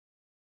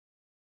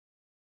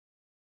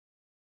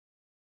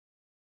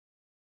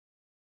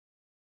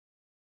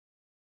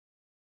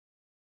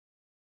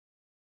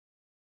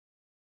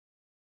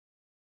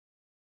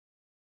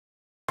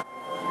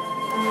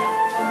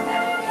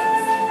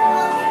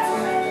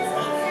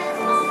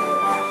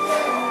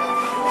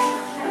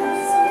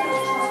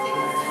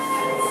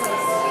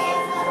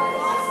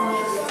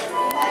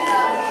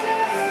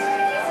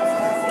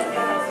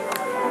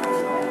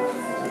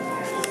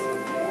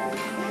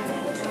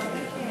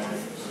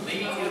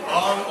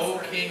On, O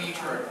King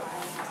eternal.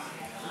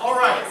 All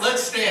right,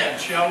 let's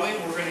stand, shall we?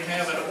 We're going to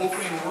have an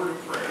opening word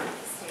of prayer.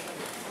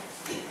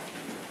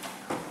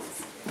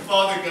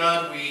 Father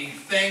God, we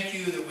thank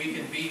you that we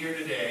can be here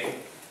today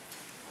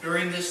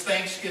during this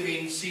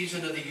Thanksgiving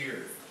season of the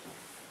year.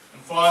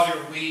 And Father,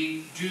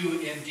 we do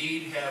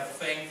indeed have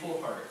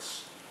thankful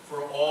hearts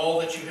for all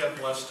that you have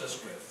blessed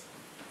us with.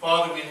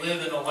 Father, we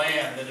live in a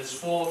land that is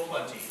full of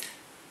plenty.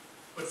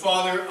 But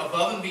Father,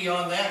 above and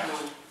beyond that,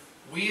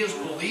 we as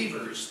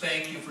believers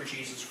thank you for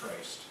Jesus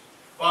Christ.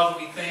 Father,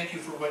 we thank you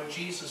for what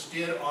Jesus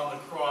did on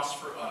the cross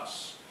for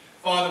us.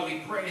 Father,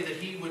 we pray that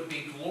he would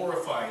be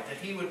glorified, that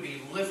he would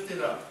be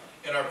lifted up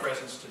in our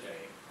presence today.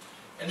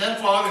 And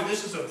then, Father,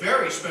 this is a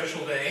very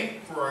special day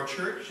for our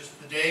church. It's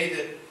the day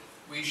that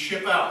we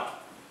ship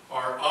out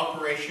our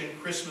Operation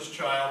Christmas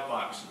Child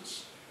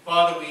boxes.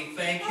 Father, we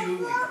thank you.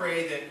 We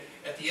pray that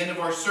at the end of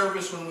our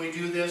service when we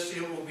do this,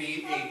 it will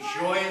be a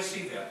joyous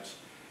event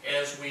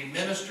as we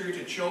minister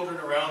to children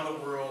around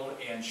the world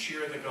and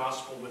share the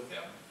gospel with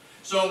them.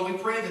 So we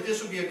pray that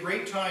this will be a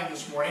great time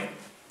this morning.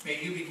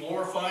 May you be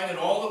glorified in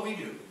all that we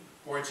do.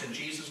 For it's in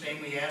Jesus'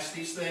 name we ask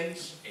these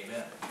things.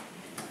 Amen.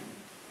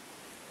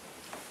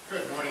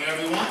 Good morning,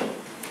 everyone.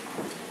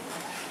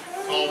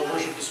 Call to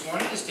worship this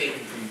morning is taken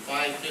from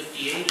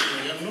 558 in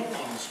the hymnal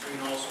on the screen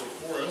also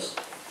for us.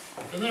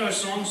 And then our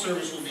song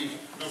service will be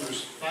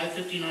numbers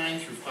 559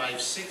 through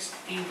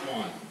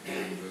 561,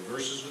 and the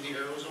verses with the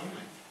arrows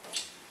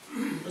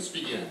only. Let's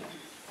begin.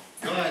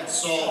 God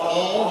saw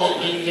all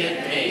that he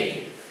had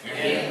made, and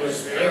it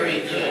was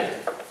very good.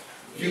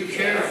 You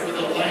care for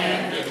the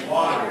land and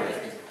water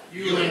it.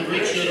 You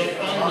enrich it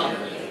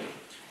abundantly.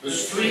 The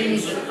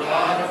streams of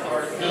God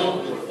are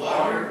filled with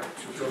water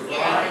to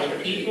provide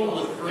the people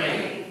with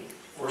grain,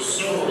 for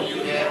so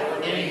you have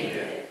ordained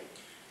it.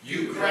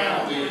 You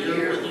crown the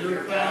year with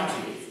your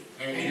bounty,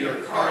 and your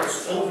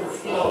carts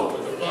overflow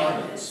with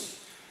abundance.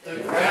 The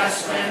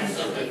grasslands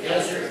of the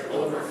desert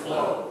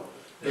overflow.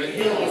 The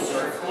hills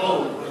are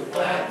clothed with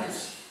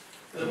gladness.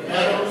 The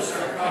meadows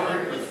are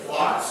covered with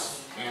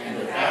flocks, and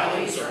the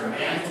valleys are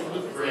mantled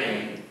with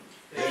grain.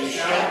 They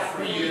shout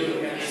for you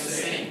and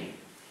sing.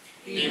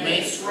 He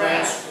makes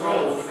grass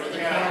grow for the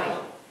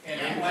cattle,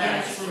 and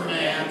plants for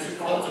man to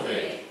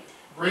cultivate,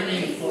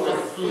 bringing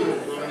forth food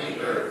from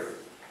the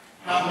earth.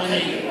 How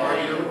many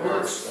are your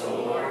works, O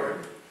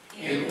Lord?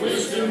 In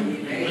wisdom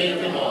you made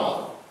them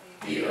all.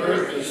 The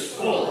earth is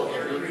full of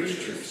your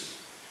creatures.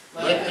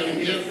 Let them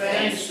give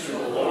thanks to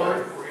the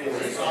Lord for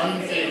his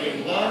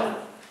unfailing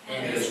love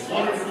and his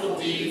wonderful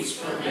deeds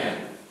for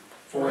men.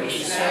 For he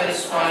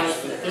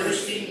satisfies the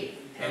thirsty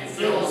and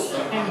fills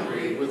the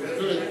hungry with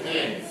good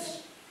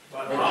things.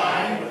 But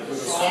I, with a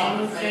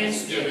song of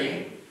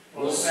thanksgiving,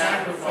 will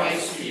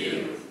sacrifice to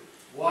you.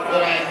 What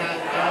I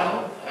have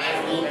vowed,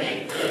 I will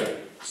make good.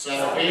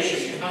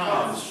 Salvation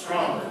comes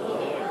from the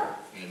Lord.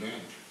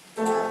 Amen.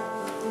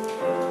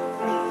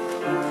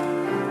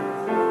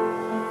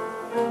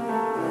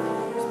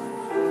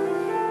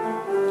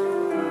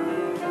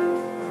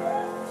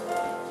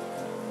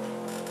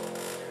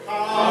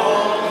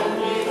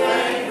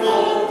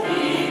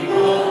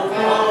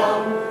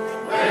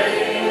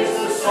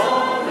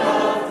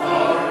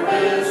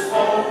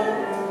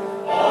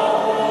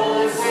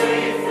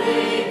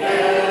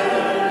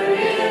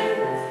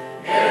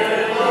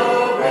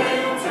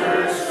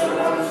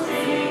 Storms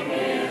begin.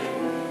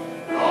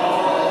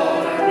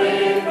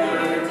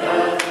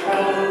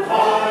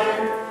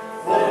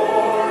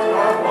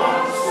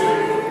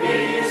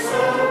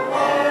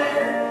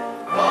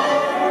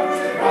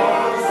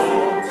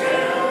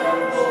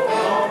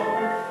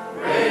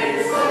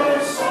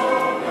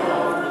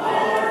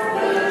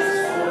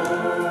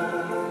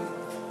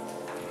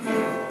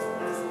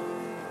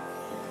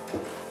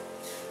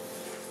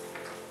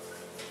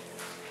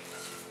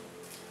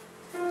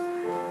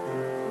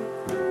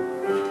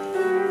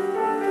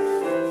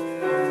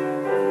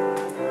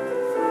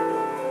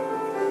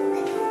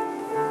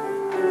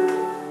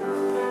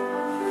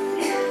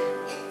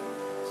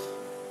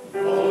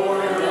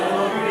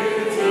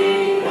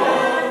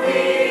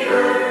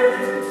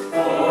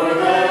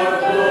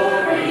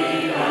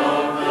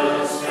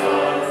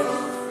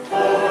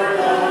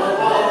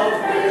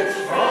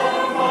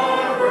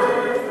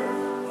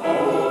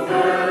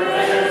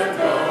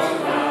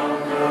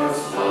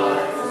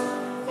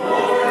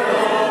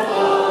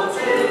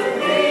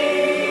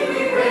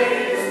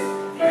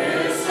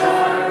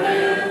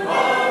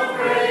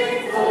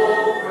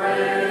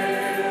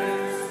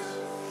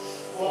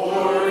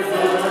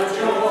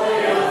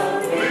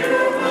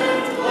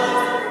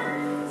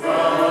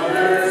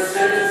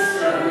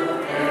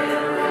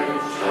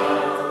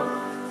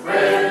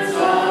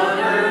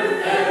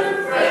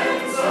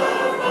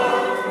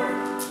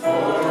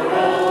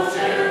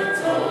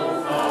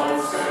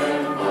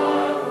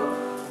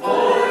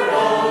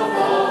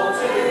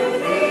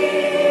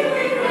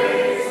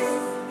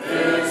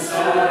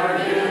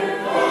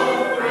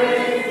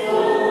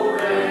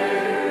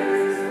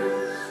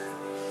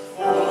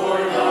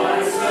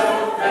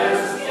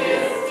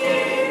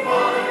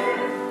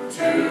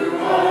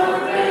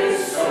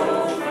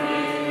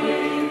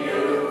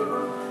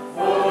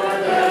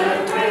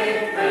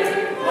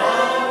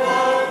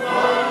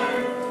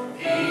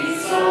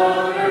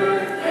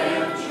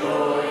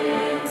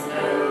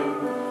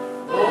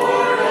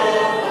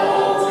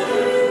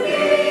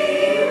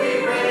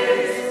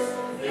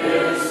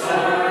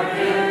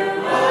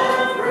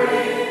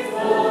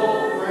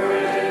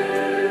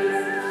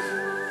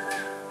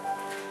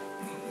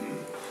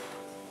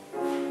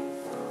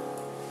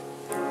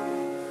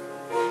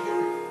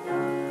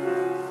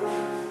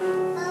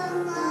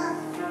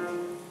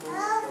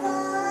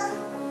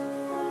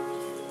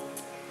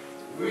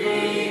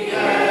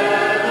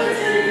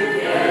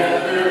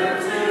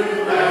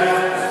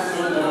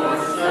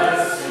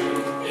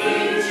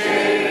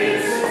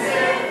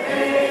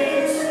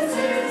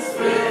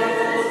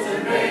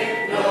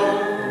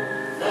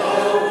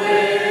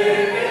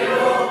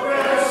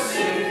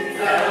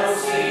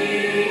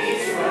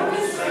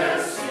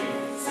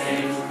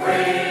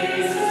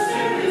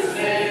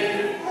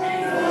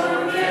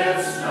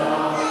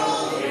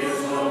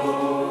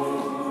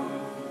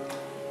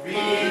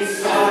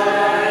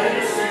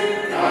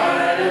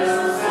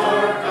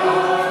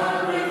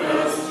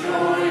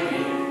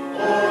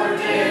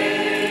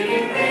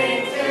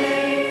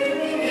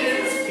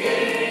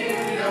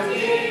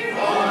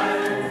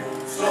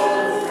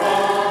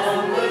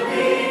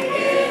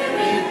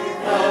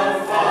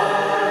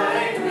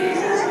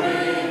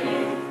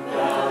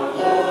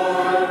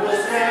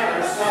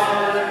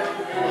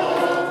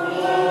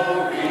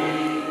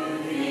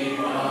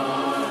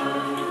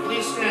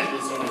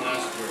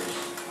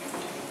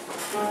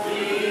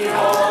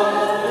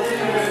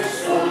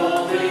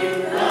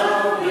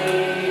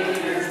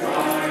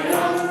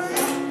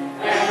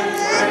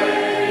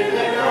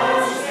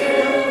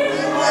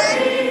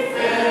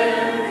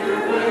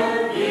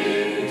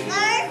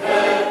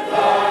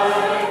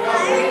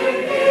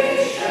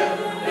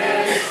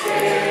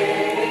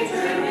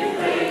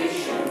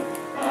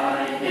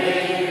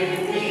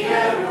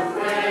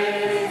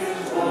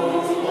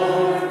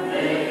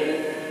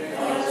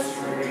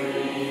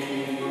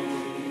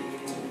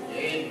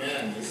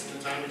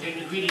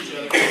 greet each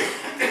other.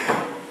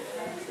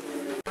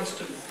 Wants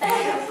to be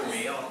here for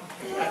me. I'll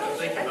have to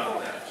think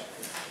about that.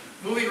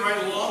 Moving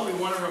right along, we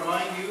want to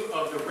remind you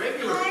of the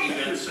regular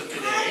events of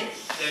today.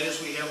 That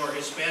is, we have our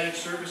Hispanic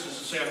services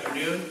this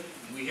afternoon,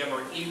 and we have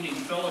our evening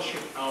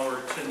fellowship hour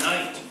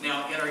tonight.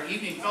 Now, in our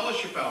evening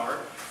fellowship hour,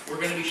 we're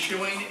going to be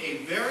showing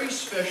a very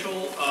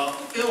special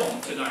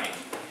film tonight.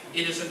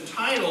 It is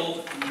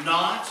entitled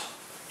Not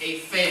a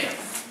Fan.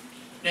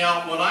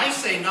 Now, when I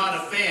say not a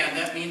fan,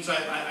 that means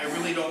I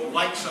really don't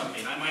like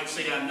something. I might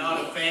say I'm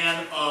not a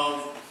fan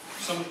of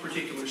some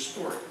particular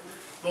sport.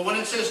 But when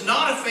it says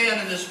not a fan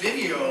in this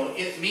video,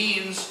 it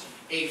means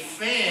a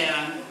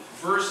fan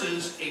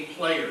versus a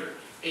player,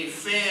 a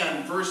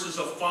fan versus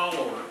a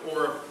follower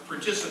or a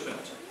participant.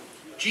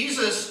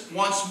 Jesus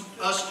wants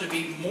us to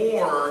be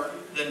more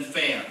than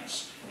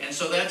fans. And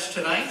so that's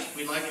tonight.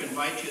 We'd like to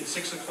invite you at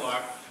 6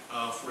 o'clock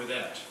for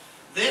that.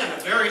 Then,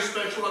 a very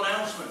special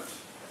announcement.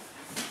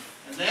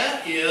 And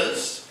that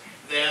is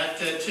that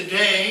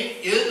today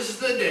is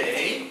the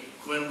day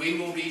when we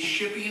will be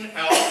shipping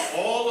out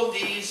all of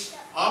these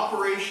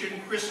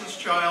Operation Christmas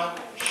Child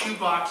shoe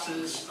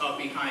boxes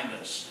behind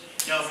us.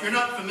 Now, if you're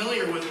not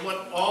familiar with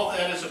what all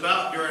that is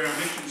about during our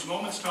Missions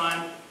Moments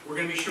time, we're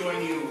going to be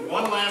showing you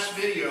one last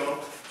video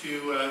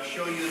to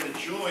show you the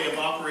joy of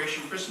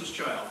Operation Christmas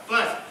Child.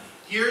 But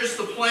here's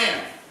the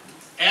plan.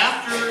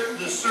 After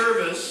the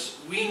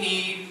service, we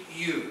need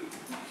you.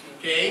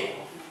 Okay?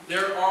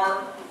 There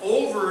are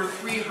over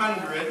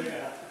 300,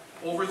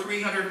 over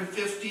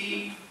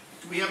 350,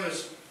 do we have a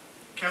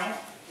count?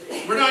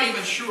 We're not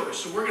even sure,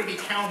 so we're going to be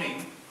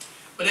counting.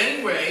 But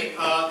anyway,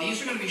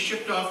 these are going to be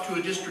shipped off to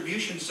a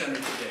distribution center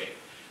today.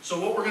 So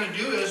what we're going to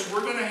do is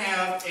we're going to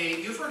have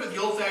you've heard of the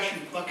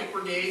old-fashioned bucket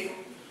brigade?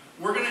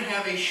 We're going to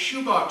have a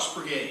shoebox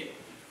brigade.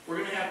 We're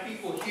going to have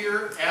people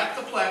here at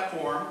the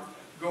platform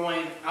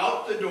going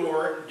out the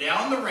door,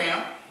 down the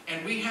ramp,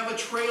 and we have a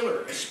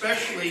trailer,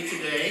 especially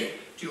today,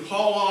 to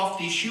haul off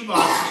these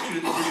shoeboxes to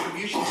the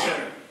distribution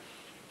center.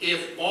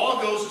 If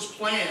all goes as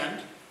planned,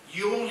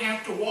 you won't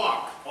have to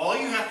walk. All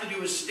you have to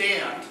do is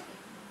stand,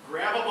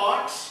 grab a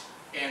box,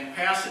 and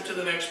pass it to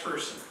the next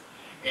person.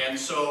 And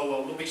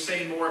so we'll be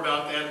saying more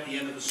about that at the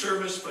end of the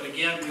service, but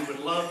again, we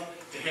would love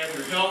to have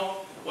your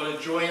help. What a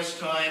joyous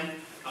time.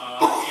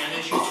 And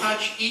as you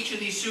touch each of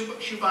these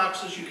shoe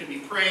boxes, you can be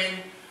praying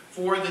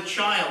for the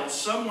child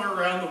somewhere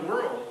around the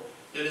world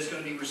that is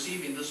going to be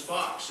receiving this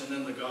box and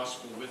then the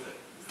gospel with it.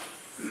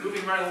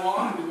 Moving right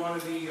along, we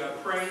want to be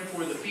praying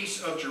for the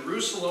Feast of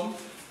Jerusalem.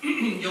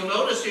 You'll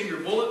notice in your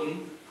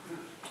bulletin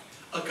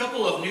a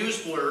couple of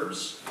news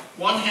blurbs.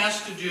 One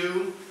has to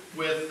do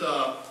with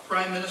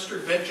Prime Minister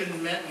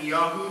Benjamin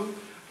Netanyahu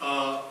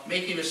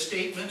making a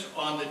statement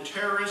on the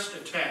terrorist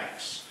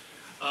attacks.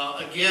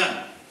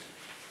 Again,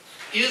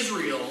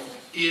 Israel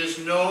is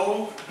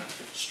no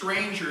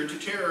stranger to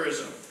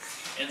terrorism.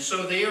 And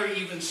so they are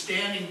even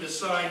standing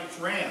beside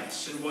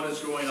France in what is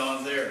going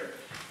on there.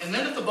 And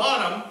then at the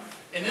bottom,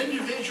 an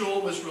individual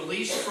was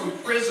released from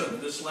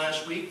prison this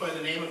last week by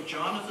the name of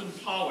Jonathan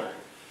Pollard.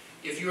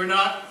 If you're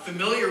not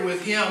familiar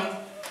with him,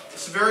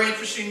 it's a very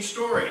interesting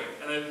story,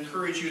 and I'd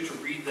encourage you to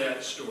read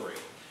that story.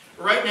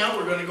 Right now,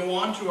 we're going to go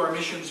on to our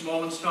Missions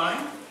Moments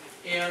time.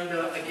 And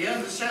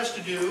again, this has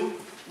to do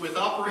with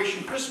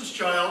Operation Christmas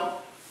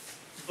Child,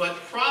 but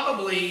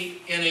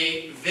probably in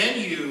a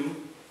venue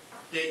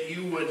that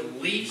you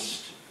would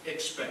least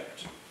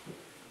expect.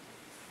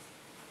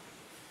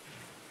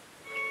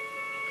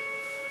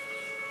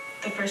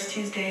 The first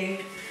Tuesday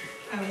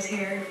I was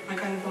here, I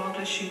got involved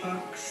with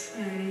Shoebox,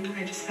 and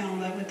I just fell in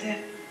love with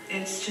it.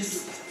 It's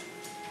just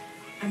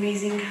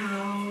amazing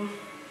how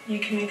you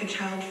can make a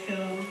child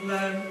feel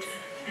loved,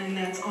 and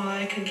that's all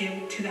I could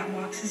give to that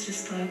box is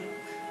just love.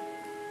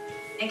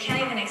 I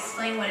can't even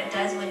explain what it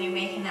does when you're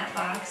making that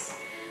box,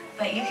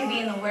 but you could be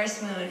in the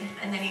worst mood,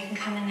 and then you can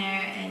come in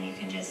there and you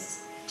can just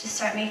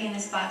start making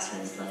this box for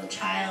this little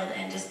child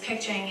and just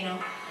picturing, you know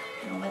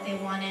what they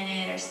want in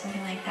it or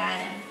something like that,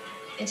 and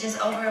it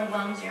just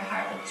overwhelms your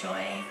heart with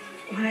joy.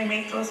 When I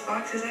make those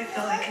boxes, I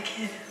feel like a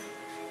kid.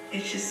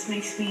 It just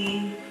makes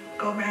me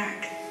go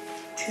back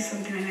to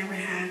something I never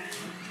had.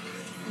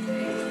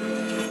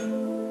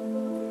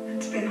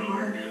 It's been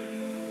hard.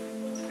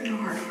 It's been a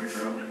hard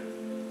road.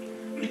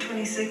 I'm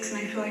 26 and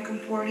I feel like I'm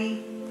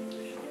 40.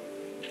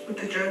 With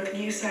the drug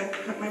use I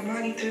put my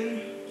body through.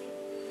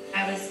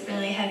 I was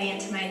really heavy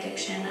into my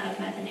addiction of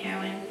meth and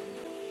heroin,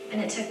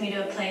 and it took me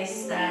to a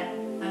place that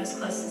I was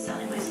close to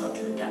selling my soul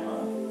to the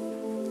devil.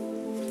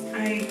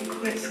 I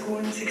quit school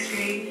in 6th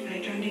grade. I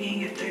joined a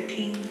gang at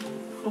 13,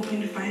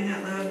 hoping to find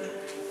that love.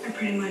 I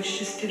pretty much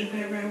just did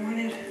whatever I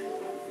wanted.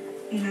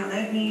 And that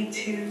led me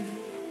to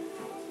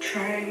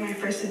try my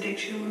first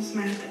addiction was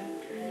meth.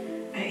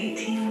 At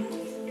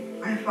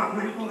 18, I fought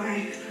my whole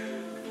life.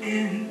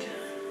 And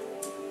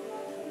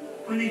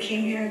when I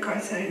came here,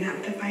 God said I didn't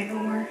have to fight no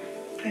more.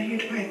 But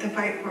He'd fight the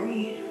fight for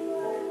me.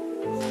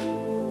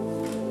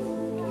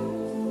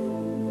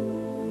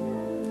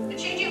 The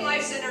Changing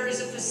Life Center is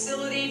a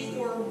facility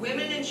for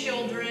women and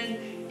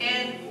children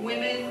and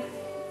women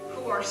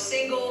who are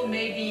single,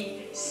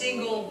 maybe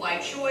single by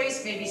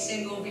choice, maybe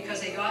single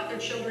because they got their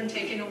children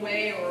taken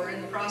away or are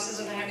in the process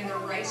of having their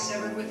rights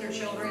severed with their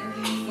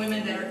children,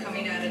 women that are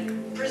coming out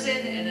of prison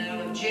and out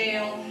of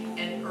jail,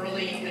 and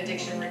early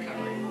addiction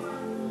recovery.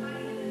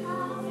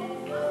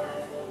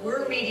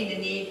 We're meeting the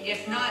need.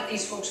 If not,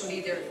 these folks would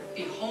either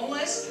be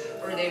homeless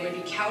or they would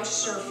be couch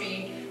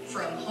surfing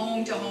from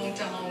home to home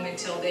to home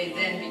until they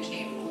then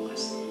became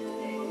homeless.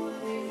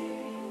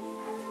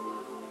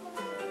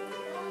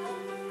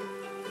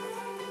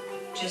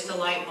 Just a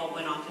light bulb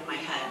went off in my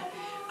head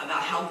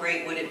about how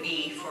great would it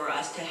be for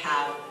us to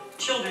have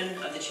children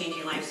of the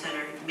Changing Life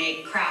Center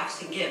make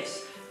crafts and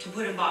gifts to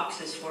put in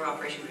boxes for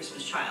Operation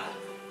Christmas Child.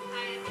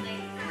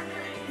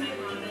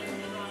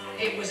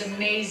 It was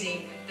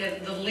amazing,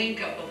 the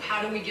link up of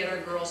how do we get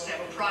our girls to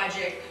have a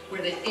project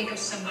where they think of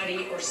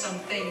somebody or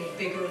something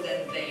bigger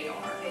than they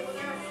are.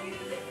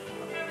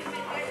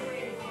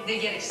 They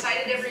get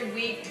excited every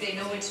week. They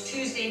know it's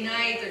Tuesday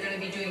night. They're going to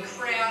be doing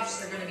crafts.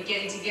 They're going to be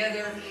getting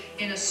together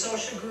in a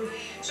social group.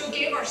 So it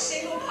gave our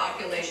single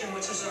population,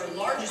 which is our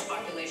largest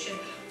population,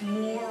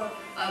 more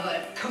of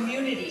a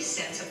community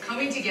sense of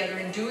coming together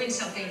and doing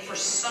something for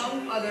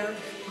some other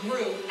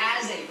group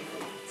as a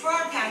group. For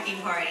our packing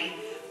party,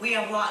 we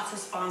have lots of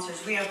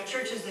sponsors. We have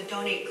churches that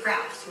donate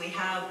crafts. We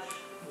have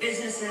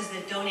businesses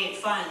that donate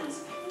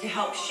funds to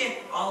help ship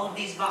all of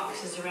these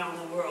boxes around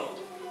the world.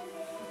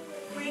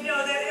 We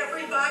know that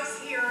every box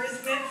here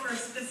is meant for a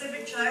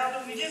specific child,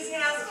 and we just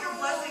ask your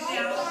blessing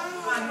now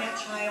on that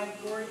child,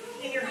 Lord.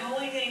 In your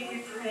holy name we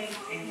pray.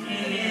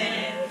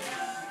 Amen.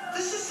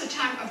 This is a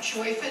time of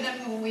joy for them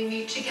when we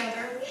meet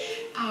together.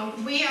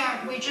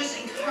 We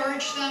just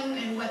encourage them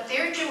in what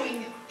they're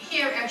doing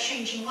here at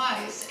Changing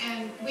Lives,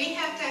 and we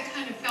have that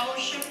kind of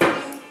fellowship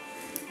with them.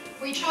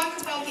 We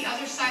talk about the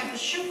other side of the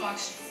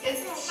shoebox.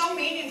 It's so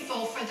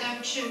meaningful for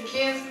them to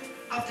give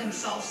of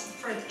themselves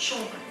for the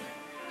children.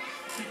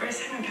 The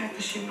first time I packed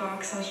the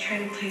shoebox, I was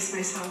trying to place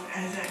myself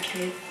as that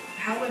kid.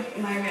 How would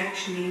my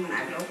reaction be when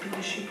I would open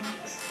the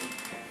shoebox?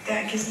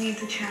 That gives me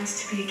the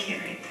chance to be a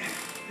kid right there,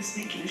 just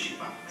making a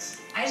shoebox.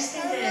 I just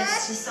think that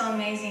it's just so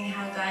amazing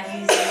how God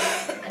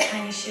uses a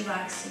tiny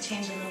shoebox to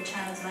change a little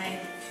child's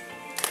life.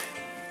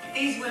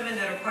 These women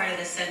that are part of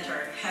the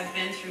center have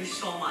been through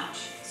so much.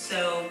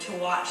 So to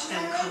watch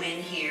them come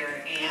in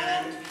here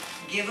and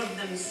give of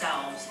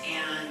themselves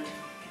and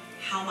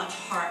how much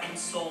heart and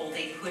soul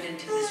they put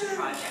into this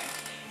project.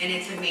 And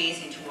it's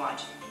amazing to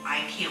watch.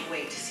 I can't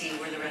wait to see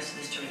where the rest of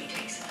this journey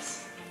takes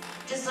us.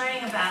 Just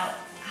learning about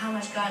how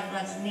much God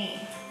loves me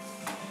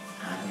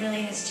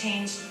really has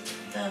changed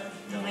the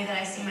way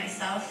that I see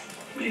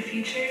myself. My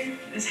future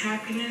is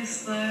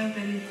happiness, love,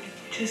 and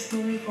just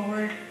moving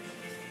forward,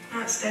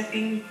 not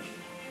stepping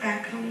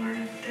back no more.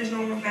 There's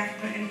no more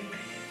back button,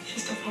 it's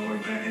just a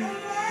forward button.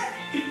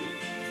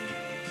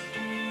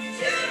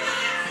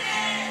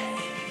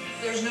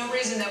 There's no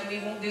reason that we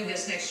won't do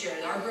this next year.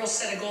 Our girls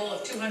set a goal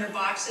of 200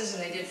 boxes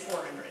and they did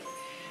 400.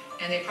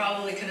 And they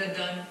probably could have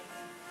done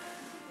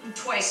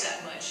twice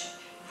that much.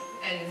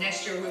 And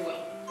next year we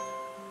will.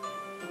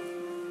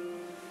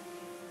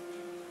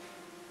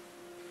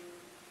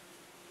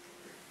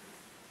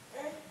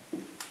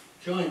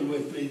 Join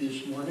with me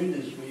this morning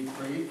as we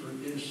pray for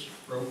this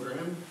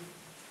program.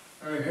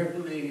 Our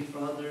Heavenly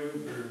Father,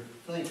 we're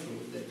thankful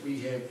that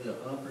we have the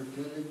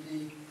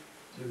opportunity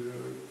to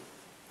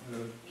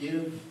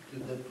give to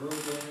the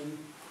program.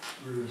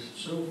 We're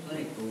so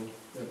thankful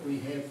that we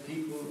have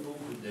people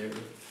over there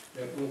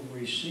that will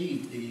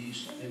receive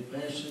these and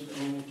pass it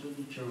on to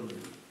the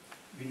children.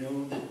 We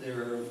know that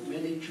there are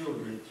many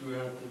children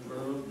throughout the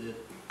world that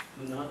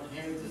do not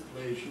have the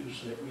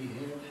pleasures that we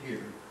have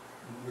here.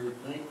 And we're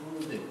thankful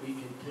that we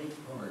can take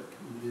part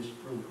in this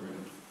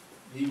program.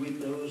 Be with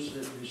those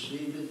that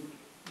receive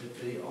it, that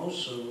they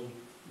also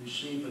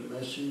receive a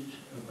message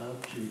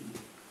about you.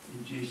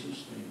 In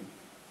Jesus' name,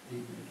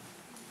 amen.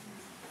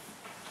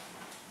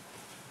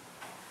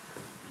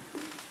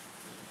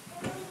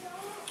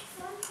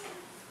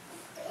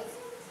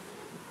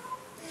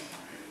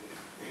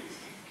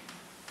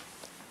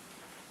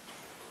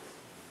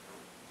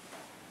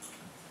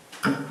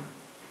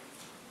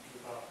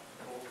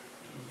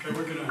 Okay,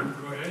 we're going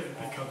to go ahead and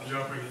pick up the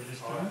offering at this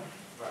time.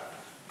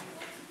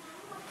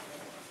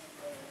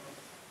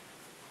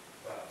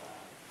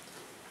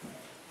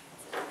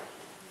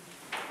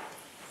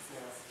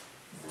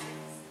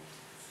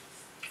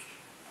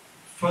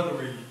 Father,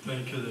 we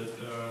thank you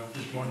that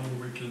this morning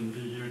we can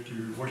be here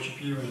to worship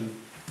you, and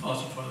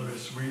also, Father,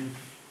 as we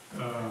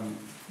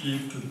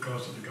give to the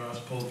cause of the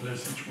gospel,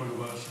 bless each one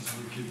of us as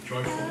we give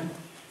joyfully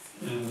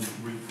and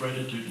with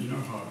gratitude in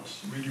our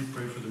hearts. We do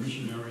pray for the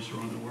missionaries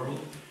around the world,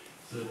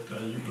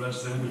 that you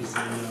bless them as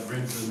they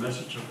bring the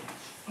message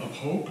of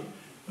hope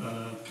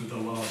to the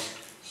lost.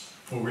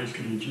 For we ask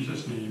it in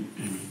Jesus' name,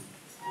 amen.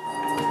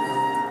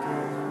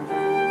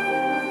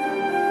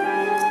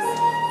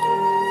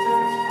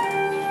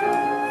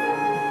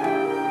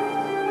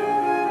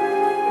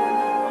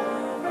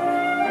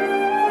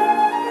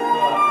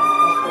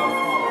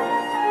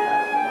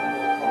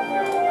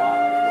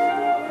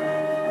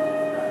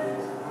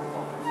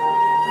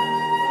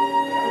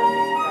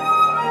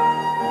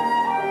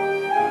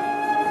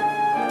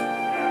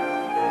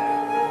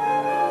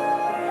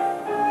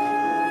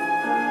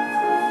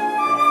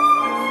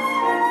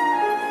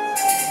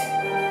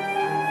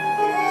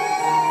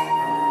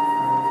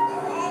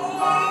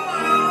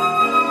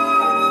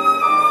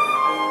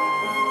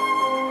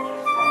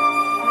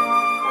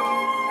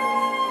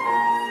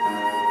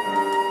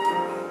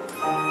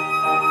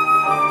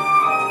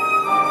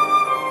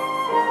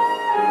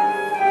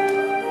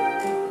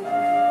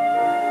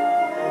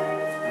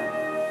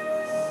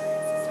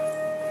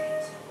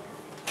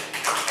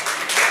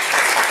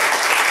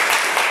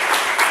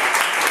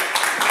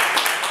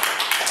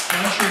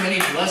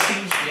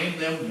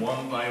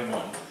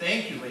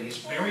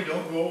 Just, Mary,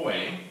 don't go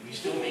away. We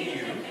still need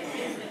you.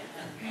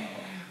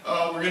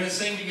 We're going to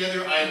sing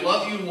together, I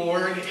Love You,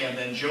 Lord, and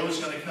then Joe's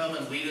going to come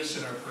and lead us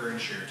in our prayer and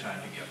share time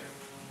together.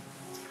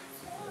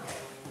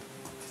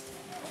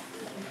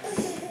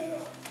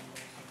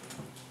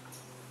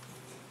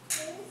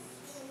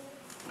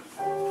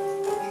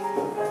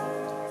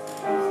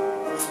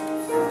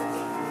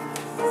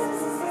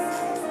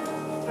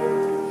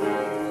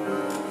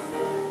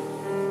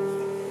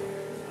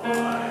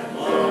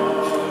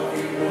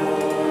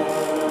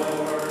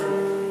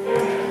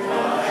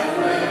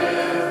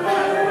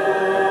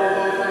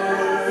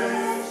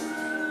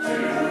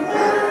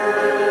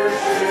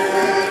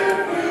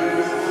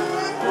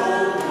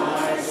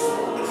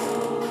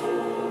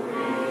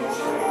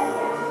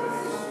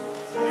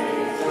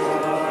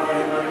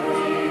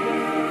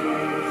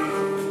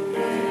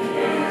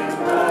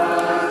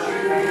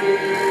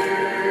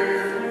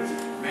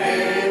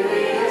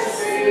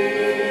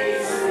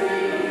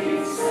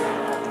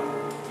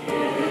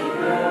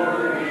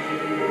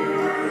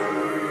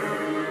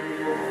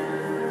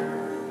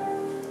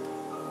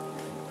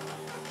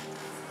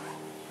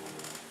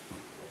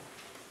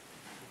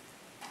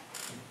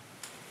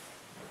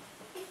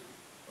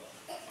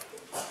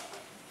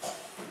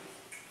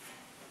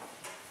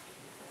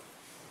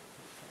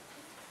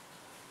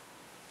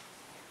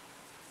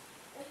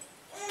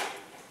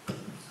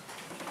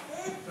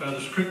 The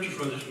scripture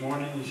for this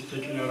morning is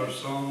taken out of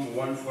Psalm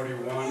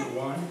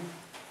 141:1.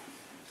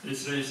 It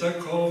says, I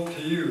call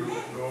to you,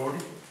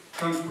 Lord,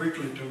 come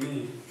quickly to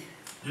me.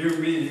 Hear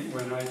me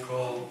when I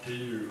call to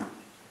you.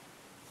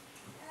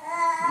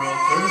 Well,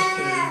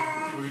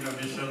 Thursday, we're going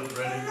to be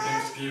celebrating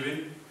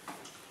Thanksgiving.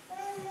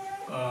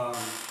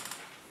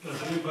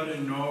 Does anybody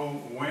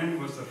know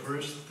when was the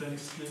first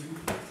Thanksgiving?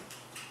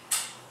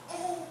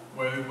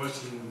 Well, it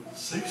was in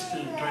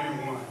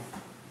 1621.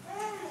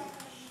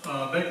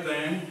 Back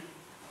then,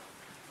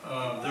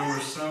 there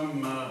were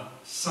some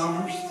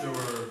summers that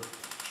were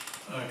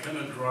kind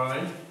of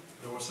dry.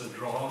 There was a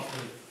drought.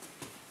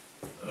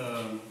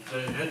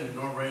 They had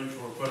no rain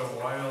for quite a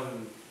while,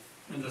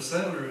 and the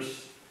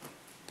settlers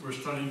were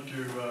starting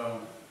to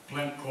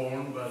plant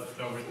corn, but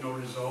with no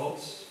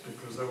results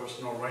because there was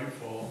no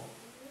rainfall.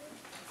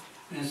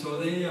 And so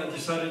they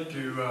decided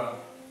to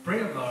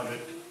pray about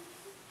it.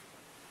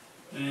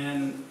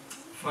 And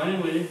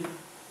finally,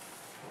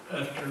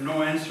 after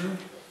no answer,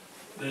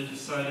 they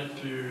decided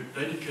to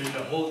dedicate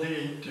a whole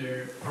day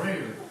to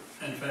prayer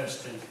and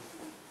fasting.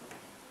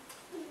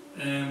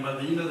 And by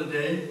the end of the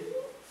day,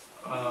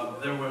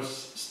 there was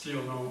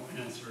still no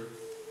answer.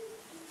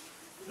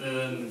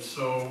 And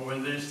so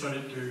when they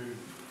started to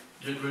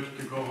get ready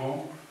to go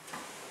home,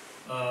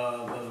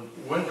 the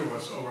weather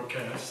was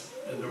overcast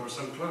and there were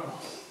some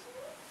clouds.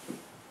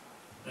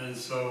 And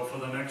so for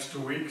the next 2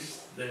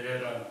 weeks, they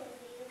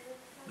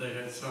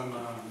had some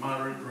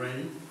moderate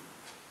rain.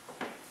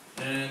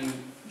 And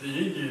the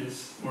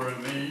Indians were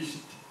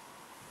amazed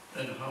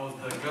at how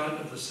the God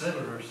of the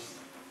settlers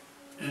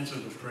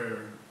answered the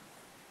prayer.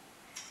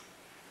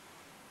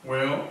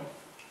 Well,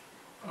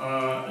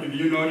 if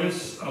you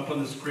notice up on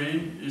the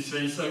screen, it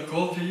says, I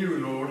call to you,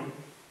 Lord,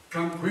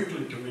 come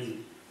quickly to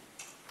me.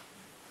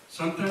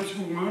 Sometimes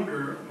we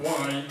wonder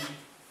why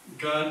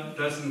God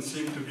doesn't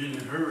seem to be in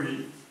a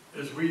hurry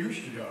as we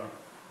usually are.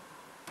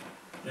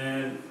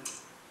 And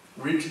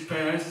weeks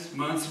pass,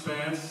 months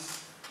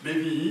pass,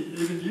 maybe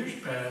even years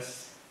pass,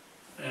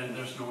 and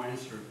there's no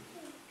answer.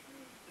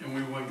 And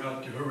we want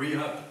God to hurry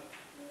up.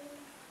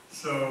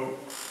 So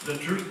the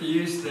truth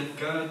is that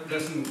God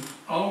doesn't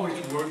always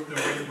work the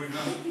way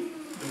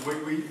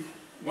we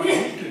want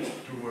Him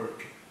to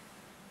work.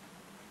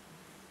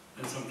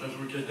 And sometimes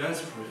we get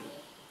desperate.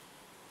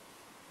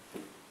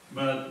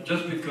 But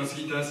just because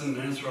He doesn't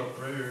answer our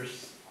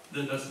prayers,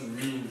 that doesn't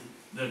mean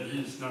that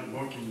He is not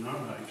working in our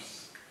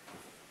lives.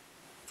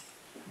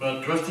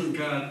 But trusting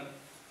God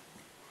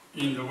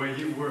in the way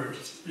He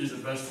works is the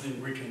best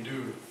thing we can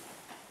do,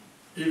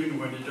 even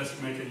when it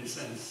doesn't make any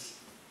sense.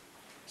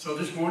 So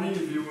this morning,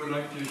 if you would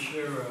like to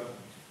share a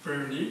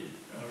prayer need,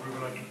 we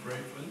would like to pray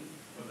for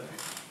that.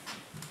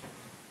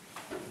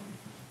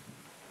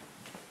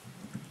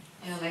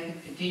 Yeah, I'd like to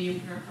continue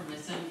prayer for my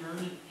son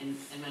Vernon and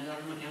my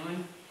daughter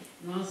Ellen.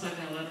 And also I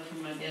got a letter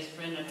from my best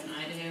friend up in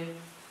Idaho.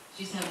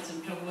 She's having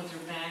some trouble with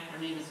her back. Her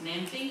name is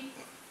Nancy.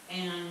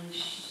 And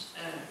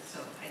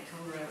so I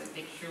told her I would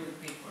make sure we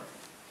pray for her.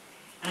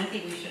 And I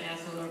think we should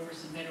ask the Lord for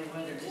some better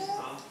weather this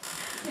fall.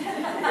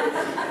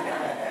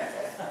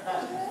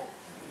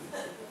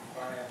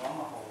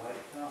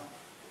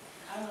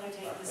 I want to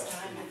take this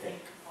time to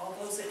thank all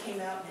those that came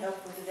out and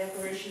helped with the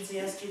decorations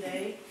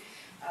yesterday.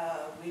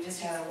 We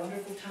just had a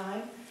wonderful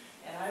time,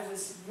 and I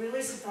was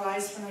really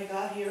surprised when I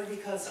got here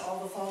because all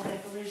the fall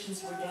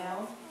decorations were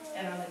down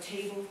and on the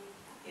table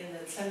in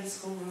the Sunday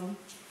school room,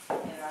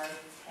 and our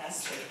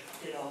pastor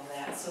did all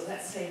that, so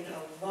that saved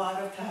a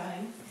lot of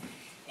time.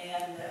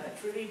 And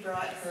Trudy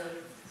brought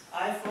her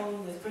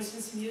iPhone with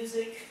Christmas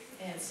music,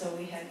 and so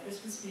we had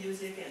Christmas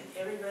music, and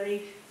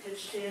everybody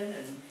pitched in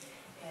and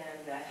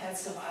had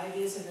some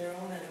ideas of their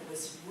own, and it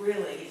was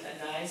really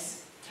a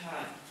nice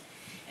time.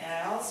 And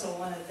I also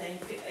want to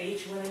thank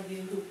each one of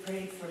you who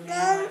prayed for me,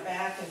 my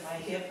back and my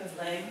hip and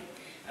leg.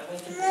 I went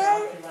to the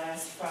doctor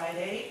last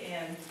Friday,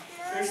 and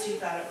first he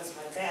thought it was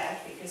my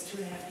back, because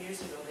 2.5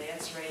 years ago they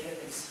x-rayed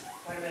it. There's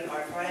quite a bit of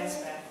arthritis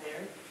back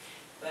there.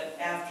 But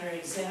after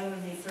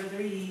examining me further,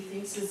 he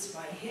thinks it's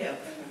my hip.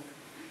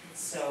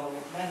 So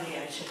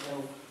Monday I should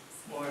know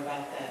more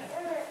about that.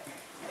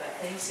 But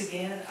thanks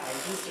again. I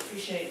just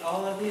appreciate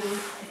all of you,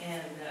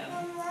 and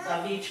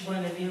love each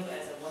one of you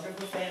as a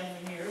wonderful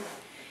family here.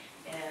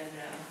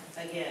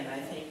 And again, I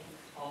thank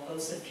all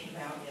those that came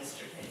out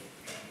yesterday.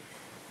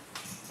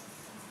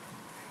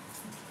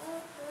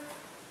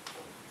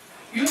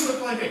 You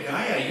look like a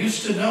guy I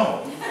used to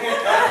know.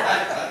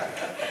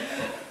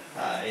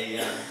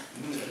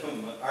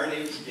 Our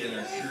names again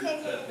are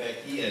Kurt,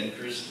 Becky, and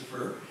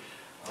Christopher.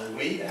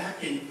 Way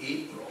back in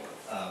April,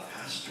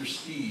 Pastor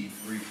Steve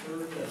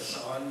referred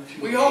us on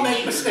to We all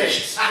make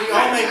mistakes. We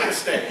all make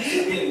mistakes.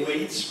 in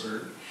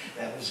Wadesburg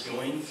that was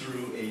going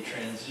through a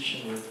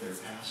transition with their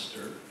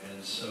pastor,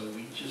 and so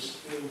we just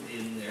filled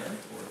in there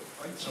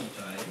for quite some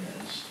time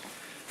as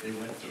they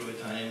went through a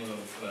time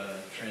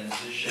of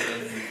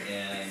transition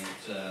and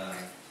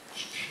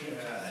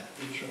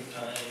interim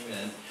time,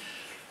 and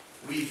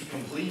we've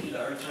completed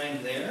our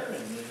time there,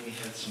 and then we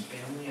had some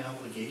family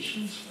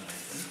obligations, but I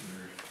think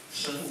we're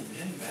settled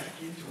in back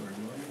into our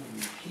normal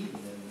routine,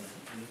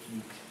 and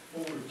looking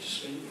forward to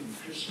spending the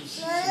Christmas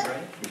season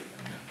right here.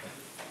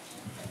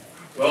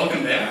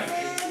 Welcome back.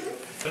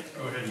 Let's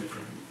go ahead and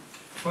pray.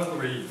 Father,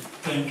 we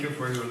thank you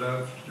for your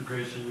love, your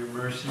grace, and your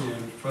mercy.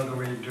 And Father,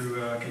 we do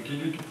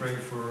continue to pray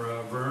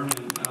for Vern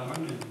and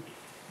Alan,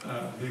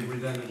 and be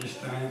with them at this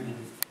time and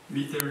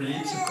meet their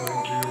needs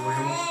according to your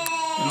will.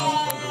 And also,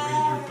 Father,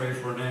 we do pray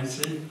for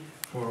Nancy,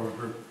 for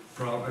her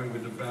problem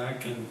with the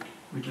back, and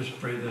we just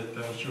pray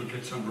that she'll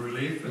get some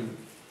relief and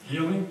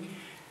healing.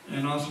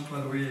 And also,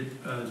 Father, we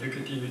do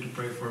continue to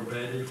pray for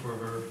Betty, for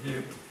her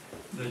hip,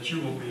 that she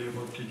will be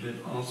able to get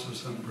also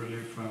some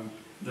relief from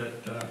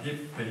that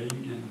hip pain.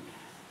 And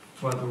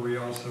Father, we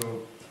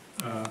also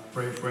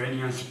pray for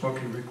any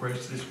unspoken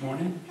requests this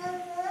morning.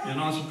 And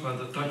also,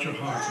 Father, touch our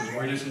hearts as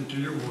we listen to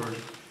your word.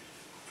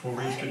 For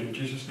we ask it in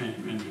Jesus' name,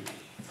 amen.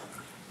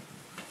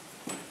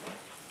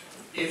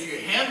 If you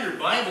have your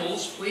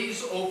Bibles,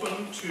 please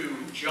open to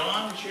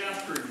John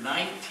chapter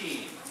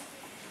 19.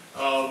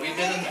 We've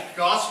been in the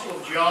Gospel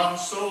of John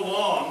so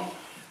long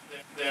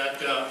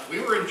that we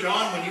were in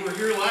John when you were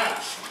here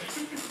last.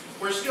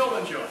 We're still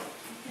in John.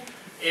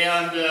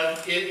 And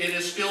it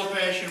is still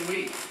Passion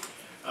Week.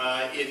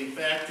 In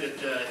fact,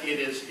 it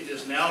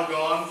is now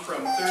gone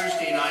from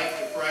Thursday night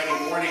to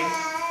Friday morning.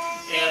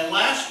 And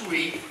last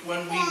week,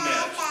 when we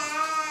met,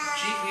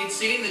 we'd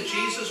seen that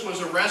Jesus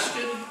was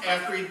arrested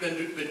after he'd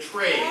been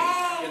betrayed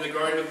in the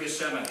Garden of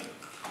Gethsemane.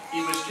 He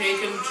was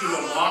taken to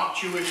a mock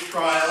Jewish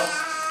trial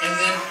and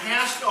then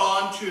passed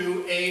on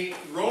to a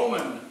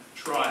Roman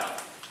trial.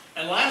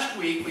 And last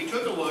week, we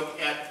took a look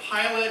at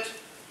Pilate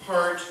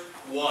Part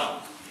 1.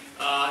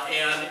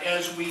 And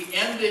as we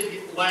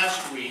ended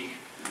last week,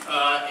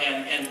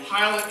 and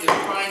Pilate is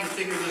trying to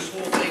figure this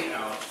whole thing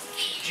out,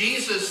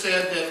 Jesus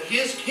said that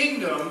his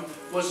kingdom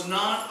was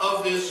not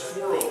of this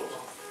world,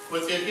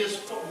 but that his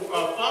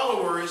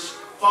followers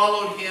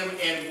followed him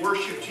and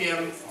worshipped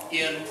him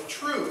in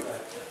truth.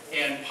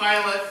 And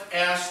Pilate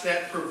asked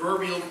that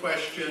proverbial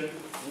question,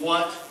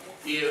 what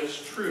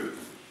is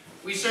truth?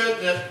 We said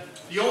that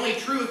the only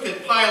truth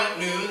that Pilate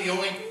knew, the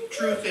only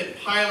truth that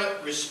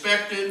Pilate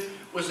respected,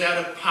 was that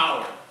of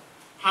power.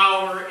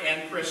 Power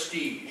and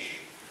prestige.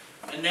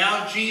 And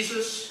now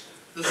Jesus,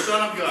 the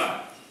Son of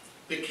God,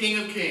 the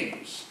King of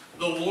Kings,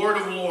 the Lord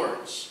of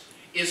Lords,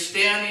 is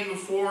standing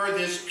before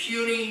this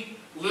puny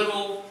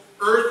little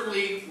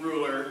earthly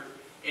ruler,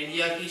 and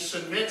yet he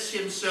submits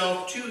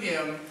himself to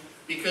him,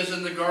 because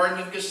in the Garden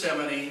of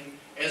Gethsemane,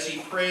 as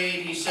he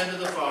prayed, he said to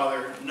the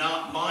Father,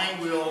 not my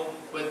will,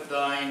 but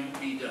thine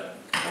be done.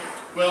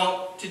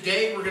 Well,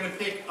 today we're going to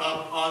pick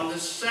up on the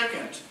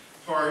second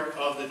part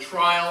of the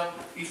trial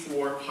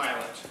before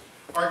Pilate.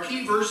 Our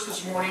key verse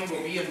this morning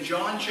will be in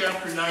John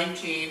chapter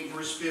 19,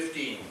 verse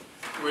 15,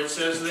 where it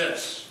says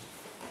this,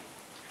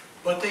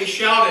 but they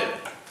shouted,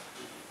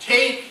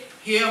 take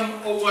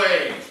him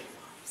away,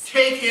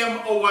 take him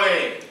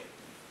away,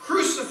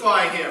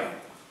 crucify him.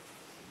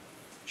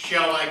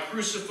 Shall I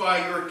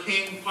crucify your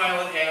king?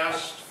 Pilate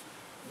asked.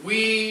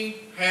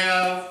 We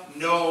have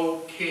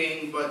no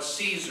king but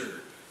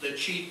Caesar, the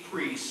chief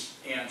priests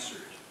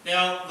answered.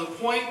 Now, the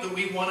point that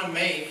we want to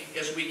make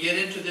as we get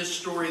into this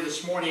story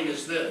this morning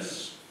is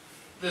this.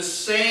 The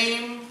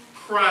same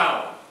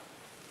crowd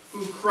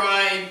who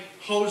cried,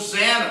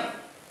 Hosanna,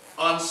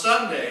 on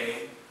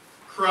Sunday,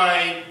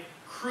 cried,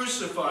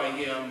 crucify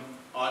him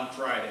on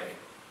Friday.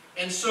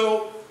 And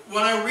so,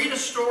 when I read a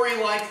story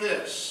like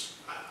this,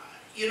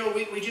 you know,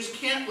 we just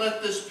can't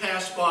let this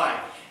pass by.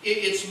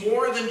 It's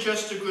more than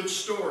just a good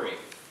story.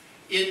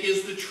 It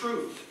is the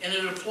truth, and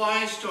it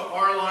applies to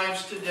our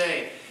lives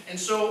today. And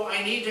so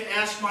I need to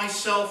ask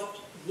myself,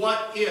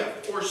 what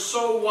if, or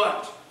so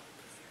what?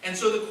 And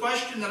so the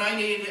question that I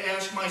need to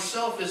ask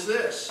myself is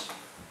this.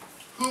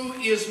 Who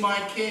is my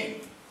king?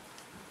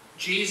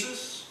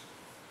 Jesus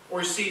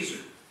or Caesar?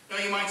 Now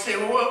you might say,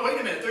 well, wait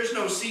a minute, there's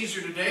no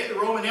Caesar today. The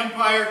Roman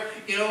Empire,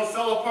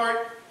 fell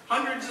apart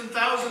hundreds and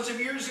thousands of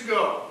years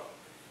ago.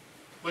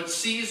 But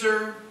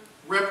Caesar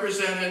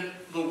represented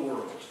the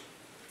world,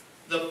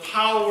 the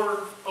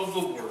power of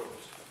the world.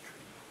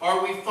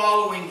 Are we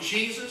following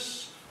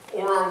Jesus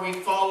or are we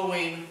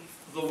following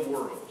the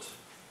world?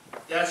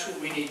 That's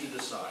what we need to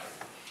decide.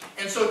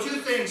 And so two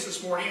things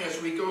this morning as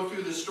we go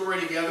through this story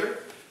together.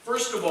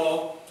 First of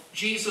all,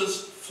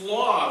 Jesus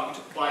flogged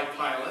by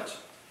Pilate.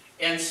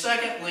 And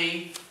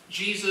secondly,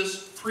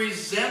 Jesus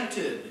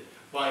presented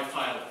by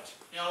Pilate.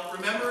 Now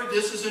remember,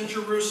 this is in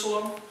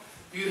Jerusalem.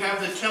 You have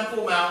the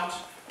Temple Mount,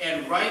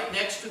 and right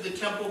next to the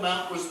Temple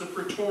Mount was the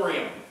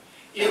Praetorium.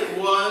 It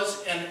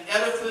was an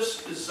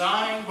edifice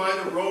designed by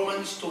the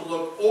Romans to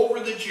look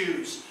over the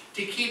Jews,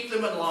 to keep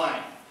them in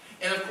line.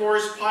 And of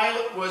course,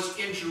 Pilate was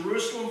in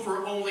Jerusalem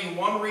for only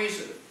one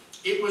reason.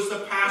 It was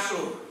the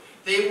Passover.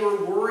 They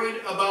were worried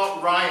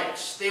about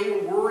riots. They were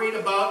worried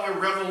about a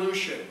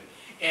revolution.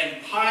 And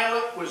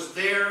Pilate was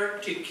there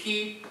to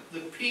keep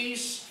the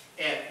peace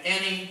at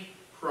any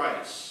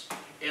price.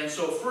 And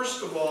so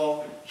first of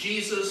all,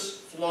 Jesus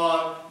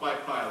flogged by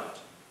Pilate.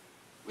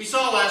 We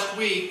saw last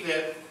week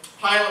that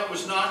Pilate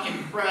was not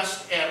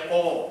impressed at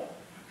all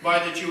by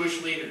the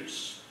Jewish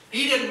leaders.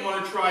 He didn't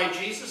want to try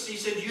Jesus. He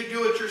said, you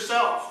do it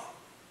yourself.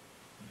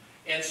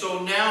 And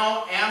so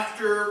now,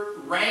 after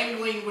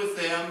wrangling with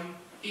them,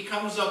 he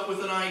comes up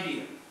with an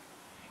idea.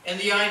 And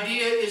the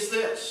idea is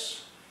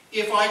this: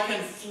 if I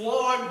can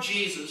flog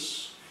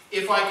Jesus,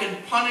 if I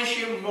can punish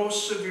him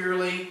most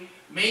severely,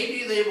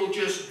 maybe they will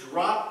just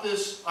drop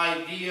this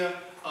idea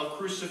of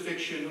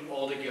crucifixion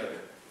altogether.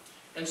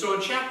 And so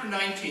in chapter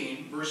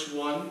 19, verse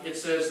 1, it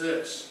says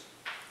this: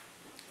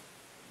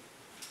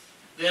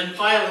 Then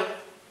Pilate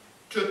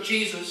took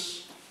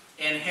Jesus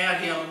and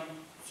had him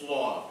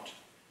flogged.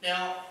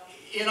 Now,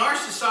 in our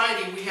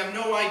society, we have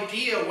no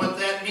idea what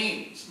that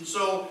means. And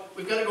so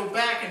we've got to go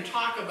back and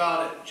talk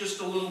about it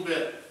just a little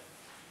bit.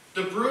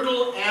 The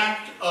brutal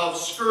act of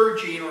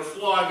scourging or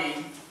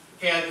flogging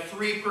had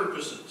three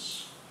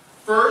purposes.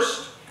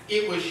 First,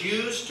 it was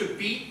used to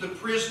beat the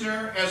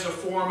prisoner as a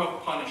form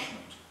of punishment.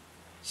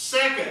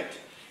 Second,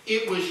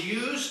 it was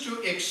used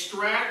to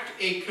extract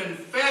a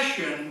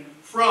confession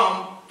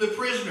from the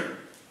prisoner.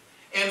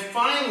 And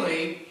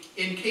finally,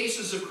 in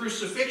cases of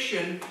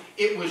crucifixion,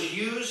 it was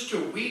used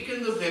to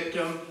weaken the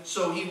victim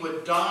so he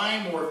would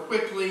die more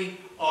quickly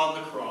on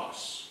the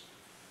cross.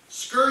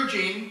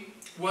 Scourging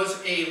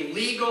was a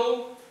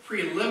legal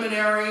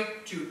preliminary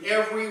to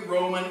every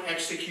Roman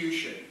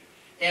execution,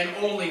 and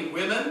only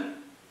women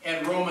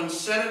and Roman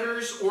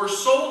senators or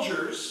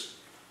soldiers,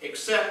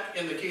 except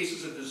in the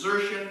cases of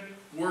desertion,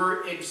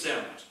 were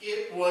exempt.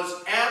 It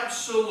was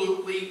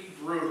absolutely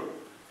brutal.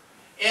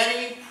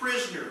 Any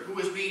prisoner who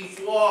was being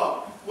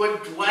flogged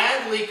would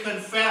gladly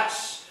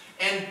confess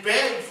and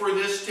beg for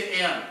this to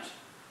end.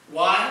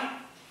 Why?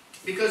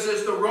 Because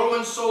as the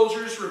Roman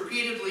soldiers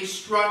repeatedly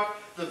struck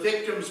the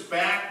victim's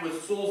back with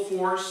full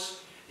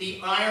force,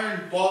 the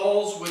iron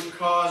balls would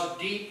cause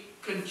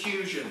deep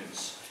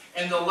contusions,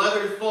 and the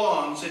leather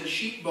thongs and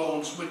sheep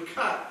bones would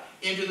cut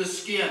into the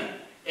skin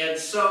and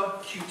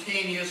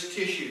subcutaneous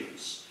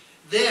tissues.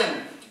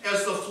 Then,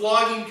 as the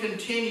flogging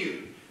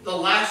continued, the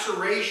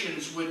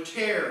lacerations would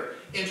tear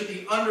into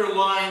the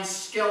underlying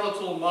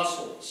skeletal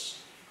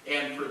muscles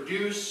and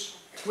produce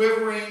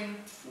quivering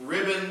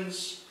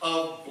ribbons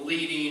of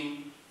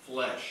bleeding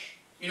flesh.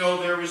 You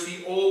know, there was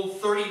the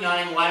old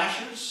 39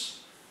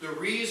 lashes. The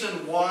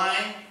reason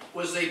why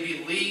was they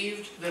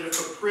believed that if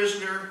a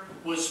prisoner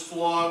was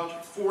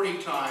flogged 40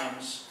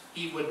 times,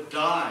 he would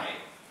die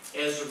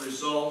as a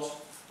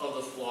result of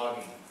the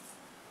flogging.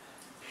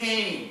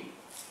 Pain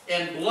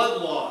and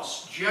blood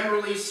loss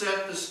generally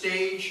set the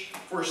stage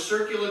for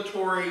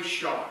circulatory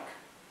shock.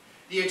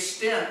 The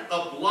extent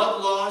of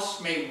blood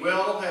loss may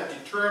well have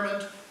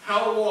determined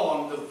how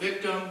long the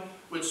victim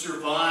would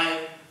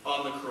survive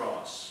on the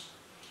cross.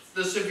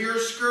 The severe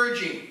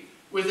scourging,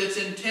 with its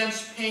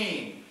intense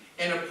pain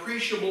and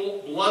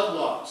appreciable blood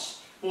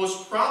loss,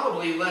 most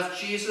probably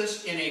left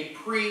Jesus in a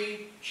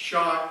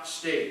pre-shock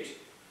state.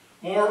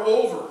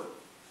 Moreover,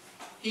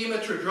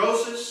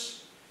 hematidrosis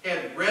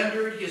had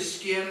rendered his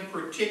skin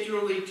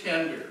particularly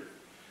tender.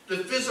 The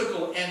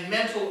physical and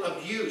mental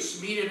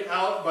abuse meted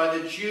out by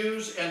the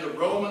Jews and the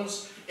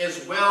Romans,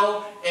 as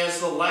well as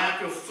the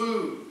lack of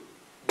food,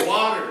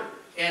 water,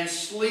 and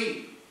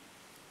sleep,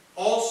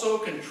 also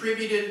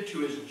contributed to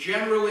his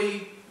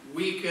generally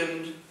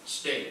weakened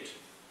state.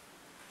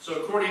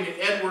 So according to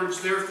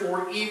Edwards,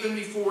 therefore, even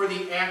before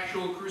the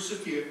actual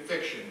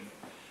crucifixion,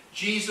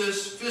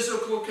 Jesus'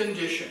 physical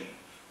condition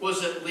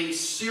was at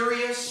least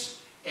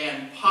serious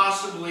and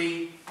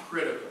possibly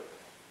critical.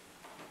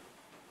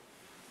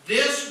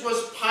 This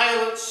was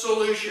Pilate's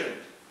solution.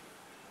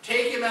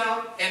 Take him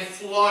out and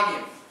flog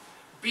him.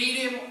 Beat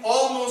him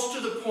almost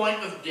to the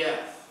point of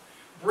death.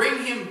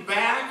 Bring him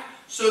back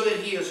so that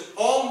he is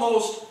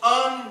almost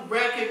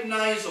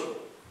unrecognizable.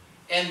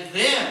 And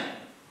then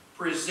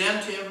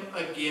present him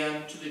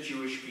again to the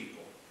Jewish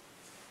people.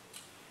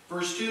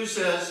 Verse 2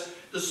 says,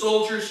 the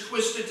soldiers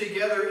twisted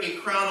together a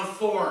crown of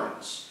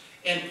thorns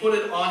and put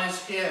it on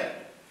his head.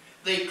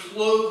 They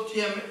clothed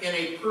him in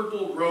a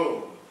purple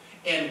robe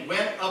and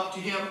went up to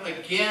him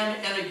again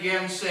and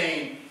again,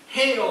 saying,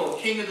 Hail,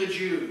 King of the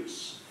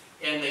Jews!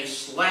 And they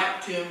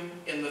slapped him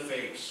in the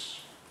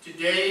face.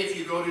 Today, if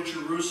you go to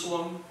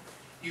Jerusalem,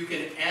 you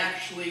can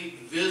actually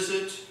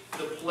visit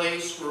the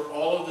place where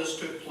all of this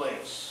took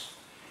place.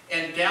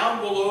 And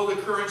down below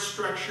the current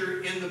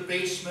structure in the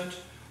basement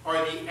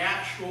are the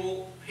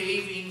actual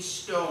paving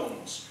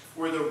stones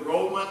where the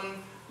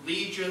Roman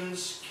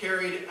legions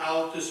carried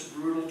out this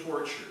brutal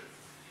torture.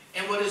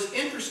 And what is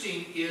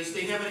interesting is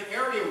they have an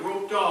area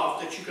roped off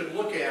that you can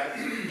look at,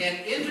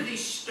 and into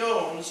these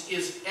stones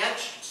is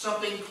etched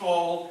something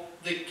called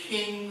the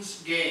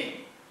King's Game.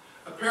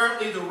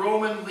 Apparently the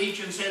Roman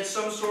legions had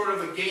some sort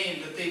of a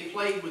game that they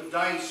played with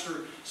dice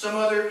or some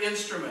other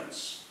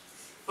instruments.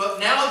 But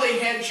now they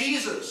had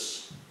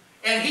Jesus,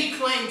 and he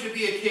claimed to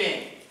be a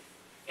king.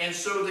 And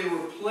so they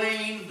were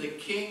playing the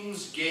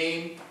King's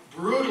Game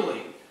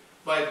brutally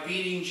by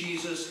beating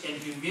Jesus and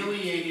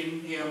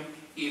humiliating him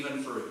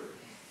even further.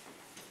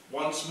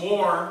 Once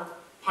more,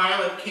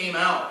 Pilate came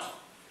out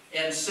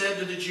and said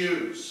to the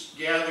Jews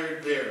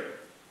gathered there,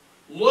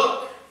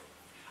 Look,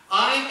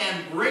 I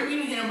am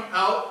bringing him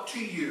out to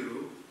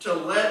you to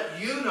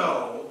let you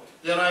know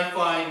that I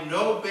find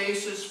no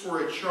basis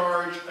for a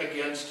charge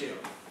against him.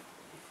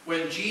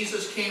 When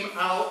Jesus came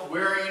out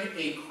wearing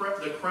the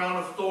crown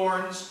of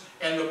thorns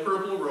and the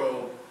purple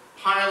robe,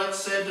 Pilate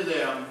said to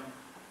them,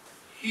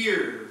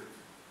 Here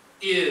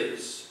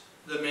is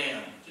the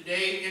man.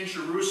 Today in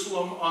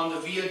Jerusalem on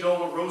the Via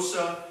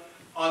Dolorosa,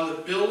 on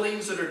the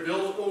buildings that are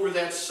built over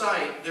that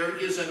site, there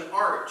is an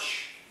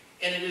arch,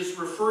 and it is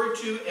referred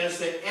to as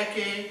the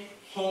Ecce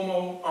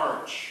Homo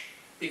Arch,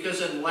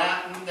 because in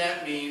Latin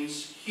that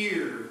means,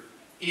 here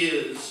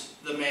is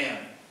the man.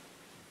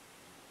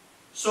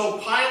 So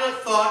Pilate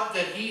thought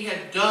that he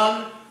had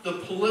done the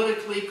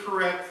politically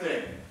correct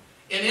thing.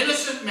 An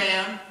innocent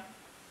man,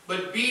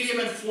 but beat him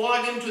and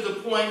flogged him to the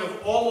point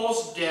of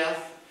almost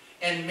death,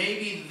 and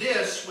maybe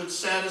this would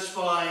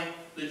satisfy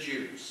the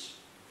Jews.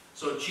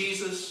 So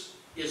Jesus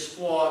is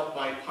flogged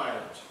by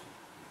Pilate.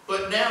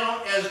 But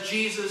now, as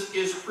Jesus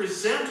is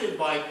presented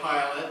by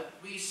Pilate,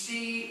 we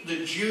see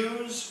the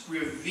Jews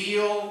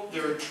reveal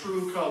their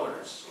true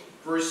colors.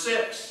 Verse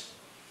 6,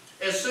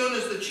 as soon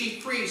as the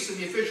chief priests and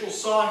the officials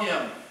saw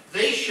him,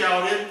 they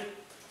shouted,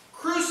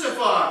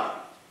 Crucify!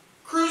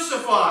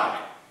 Crucify!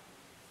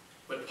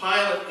 But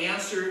Pilate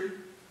answered,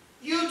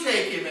 You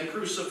take him and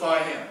crucify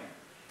him.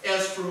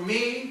 As for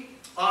me,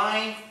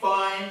 I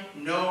find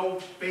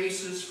no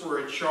basis for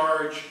a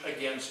charge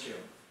against him.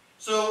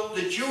 So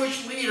the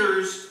Jewish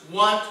leaders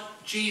want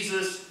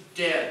Jesus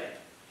dead.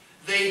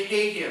 They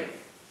hate him.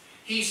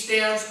 He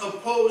stands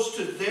opposed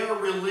to their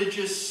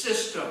religious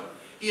system.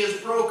 He has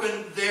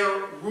broken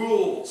their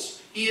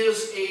rules. He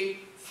is a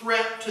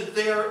threat to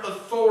their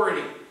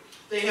authority.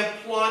 They have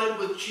plotted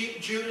with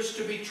Judas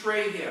to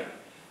betray him.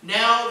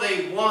 Now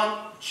they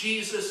want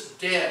Jesus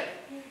dead.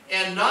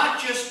 And not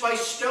just by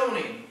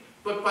stoning,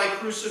 but by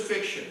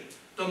crucifixion,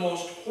 the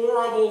most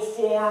horrible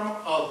form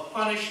of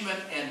punishment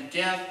and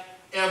death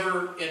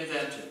ever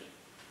invented.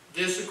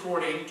 This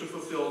according to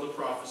fulfill the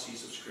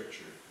prophecies of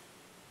Scripture.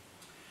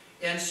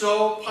 And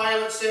so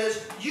Pilate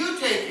says, You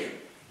take him,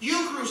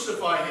 you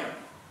crucify him.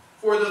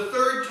 For the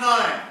third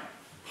time,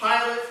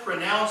 Pilate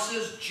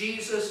pronounces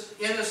Jesus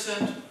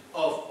innocent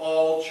of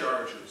all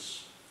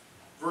charges.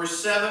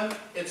 Verse 7,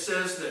 it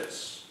says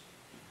this,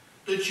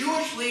 The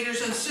Jewish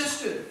leaders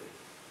insisted,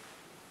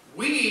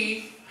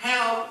 We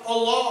have a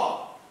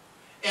law,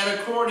 and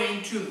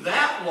according to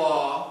that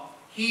law,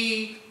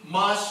 he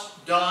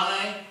must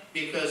die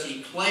because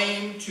he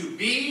claimed to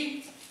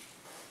be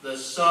the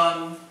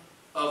Son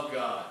of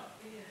God.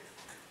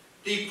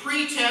 The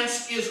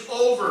pretense is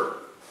over.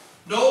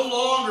 No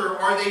longer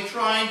are they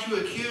trying to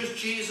accuse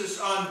Jesus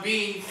on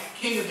being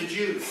King of the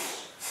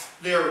Jews.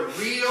 Their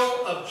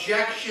real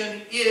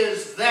objection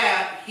is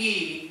that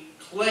he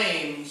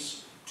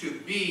claims to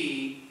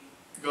be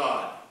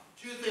God.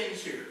 Two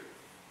things here.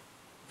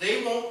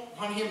 They won't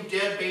want him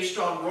dead based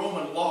on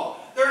Roman law.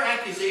 Their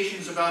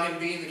accusations about him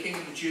being the King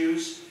of the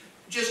Jews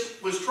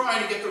just was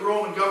trying to get the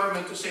Roman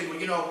government to say, well,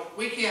 you know,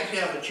 we can't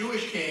have a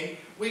Jewish king.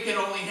 We can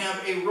only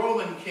have a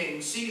Roman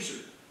king,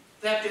 Caesar.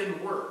 That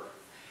didn't work.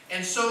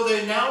 And so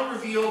they now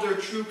reveal their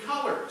true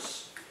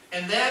colors.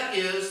 And that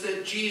is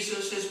that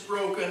Jesus has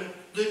broken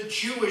the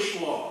Jewish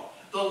law,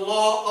 the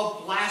law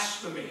of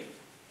blasphemy.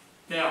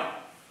 Now,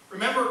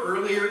 remember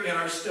earlier in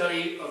our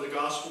study of the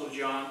Gospel of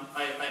John,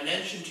 I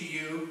mentioned to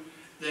you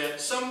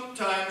that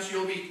sometimes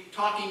you'll be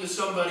talking to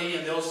somebody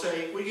and they'll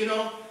say, well, you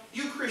know,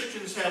 you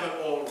Christians have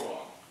it all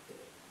wrong.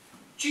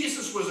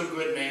 Jesus was a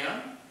good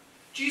man.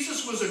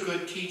 Jesus was a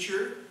good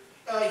teacher.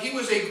 He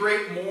was a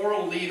great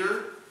moral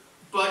leader,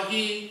 but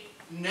he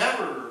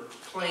never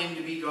claimed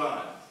to be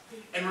God.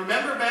 And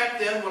remember back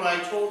then what I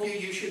told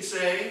you should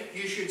say?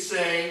 You should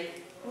say,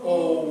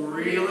 oh,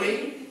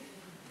 really?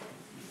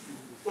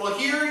 Well,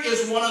 here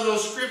is one of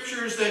those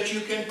scriptures that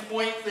you can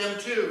point them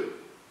to.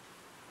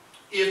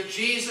 If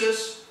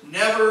Jesus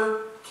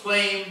never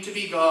claimed to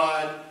be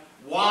God,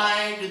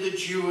 why did the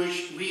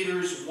Jewish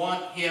leaders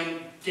want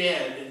him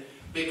dead?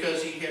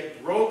 Because he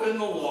had broken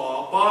the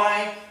law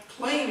by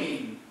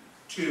claiming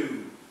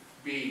to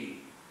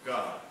be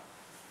God.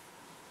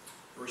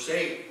 Verse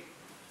 8.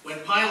 When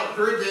Pilate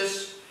heard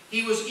this,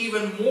 he was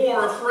even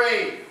more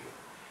afraid,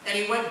 and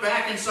he went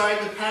back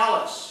inside the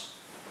palace.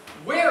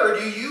 "Where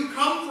do you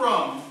come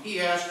from?" he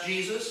asked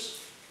Jesus.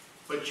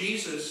 But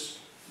Jesus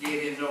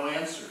gave him no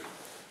answer.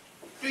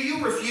 "Do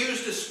you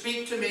refuse to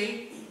speak to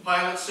me?"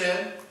 Pilate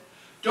said.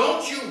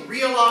 "Don't you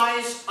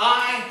realize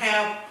I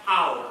have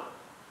power,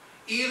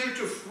 either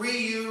to free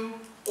you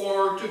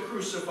or to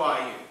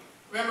crucify you?"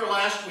 Remember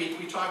last week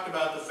we talked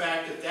about the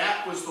fact that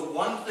that was the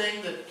one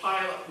thing that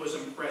Pilate was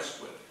impressed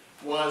with,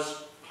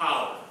 was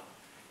power.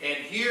 And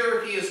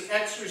here he is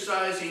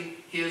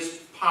exercising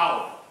his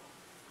power.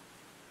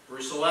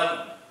 Verse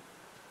 11,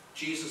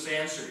 Jesus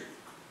answered,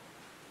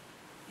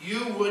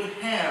 "You would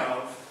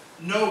have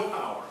no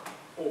power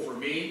over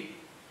me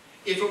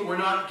if it were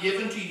not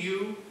given to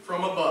you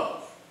from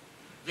above.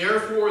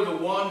 Therefore the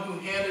one who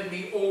handed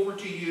me over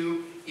to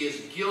you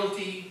is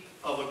guilty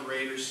of a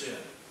greater sin."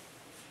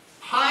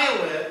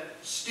 Pilate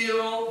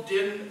still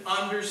didn't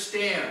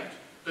understand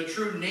the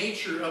true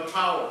nature of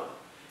power.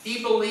 He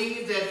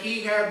believed that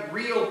he had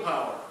real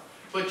power,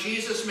 but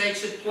Jesus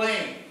makes it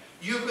plain.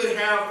 You could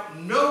have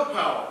no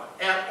power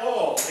at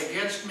all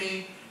against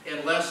me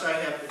unless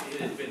it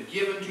had been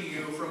given to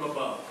you from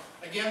above.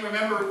 Again,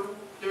 remember,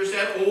 there's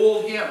that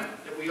old hymn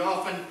that we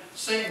often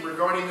sing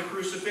regarding the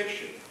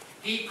crucifixion.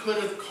 He could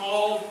have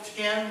called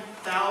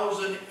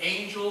 10,000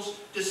 angels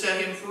to set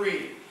him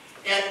free.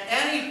 At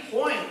any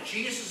point,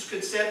 Jesus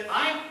could say,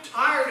 "I'm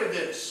tired of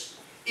this.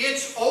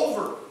 It's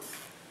over."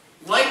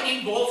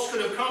 Lightning bolts could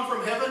have come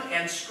from heaven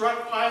and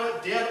struck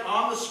Pilate dead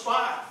on the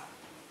spot.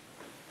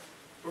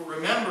 But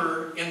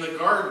remember, in the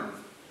garden,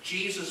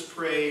 Jesus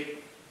prayed,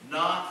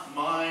 "Not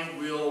my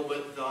will,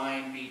 but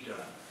thine be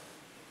done."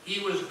 He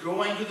was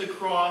going to the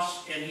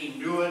cross, and he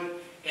knew it,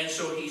 and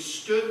so he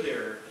stood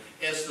there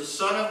as the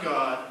Son of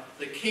God,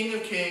 the King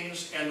of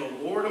Kings, and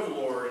the Lord of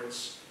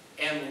Lords,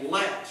 and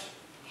let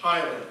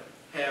Pilate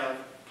have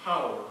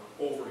power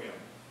over him.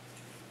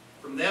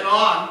 From then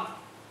on,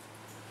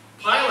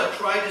 Pilate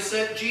tried to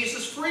set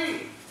Jesus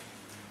free,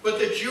 but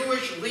the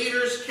Jewish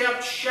leaders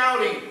kept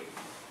shouting,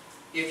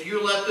 "If you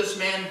let this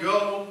man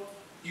go,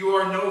 you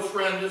are no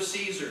friend of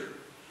Caesar.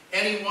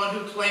 Anyone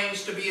who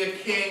claims to be a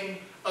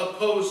king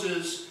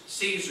opposes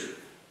Caesar."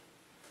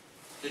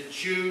 The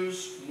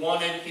Jews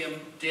wanted him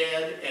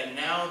dead, and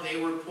now they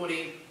were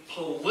putting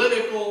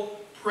political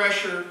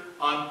pressure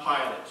on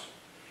Pilate.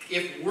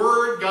 If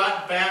word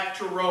got back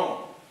to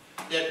Rome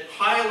that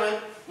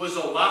Pilate was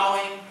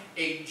allowing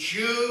a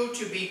Jew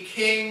to be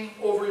king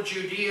over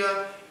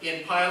Judea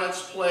in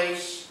Pilate's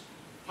place,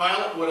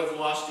 Pilate would have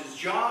lost his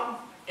job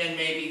and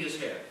maybe his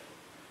head.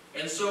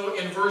 And so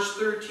in verse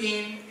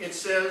 13 it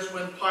says,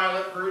 when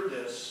Pilate heard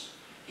this,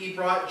 he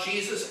brought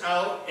Jesus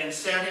out and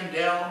sat him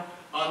down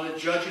on the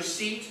judge's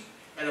seat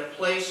at a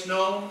place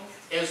known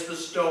as the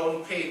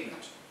Stone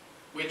Pavement,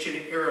 which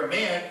in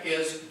Aramaic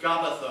is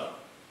Gabbatha.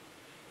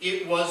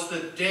 It was the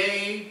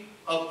day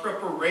of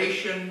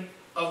preparation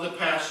of the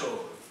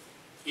Passover.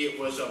 It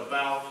was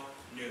about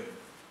noon.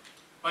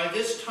 By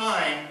this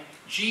time,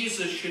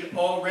 Jesus should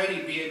already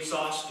be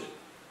exhausted.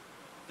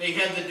 They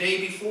had the day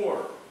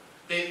before.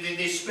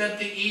 They spent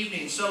the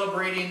evening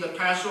celebrating the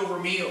Passover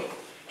meal.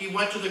 He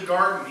went to the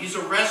garden. He's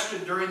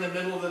arrested during the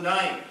middle of the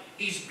night.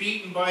 He's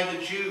beaten by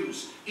the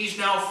Jews. He's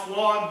now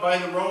flogged by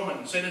the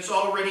Romans, and it's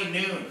already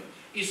noon.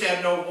 He's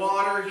had no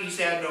water, he's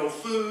had no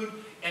food,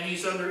 and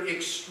he's under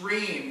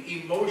extreme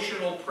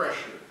emotional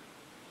pressure.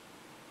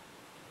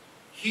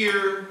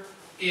 "Here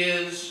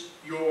is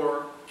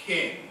your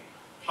king,"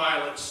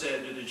 Pilate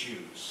said to the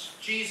Jews.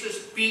 Jesus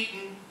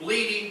beaten,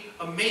 bleeding,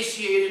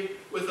 emaciated,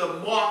 with a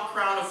mock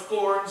crown of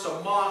thorns, a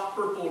mock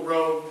purple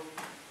robe.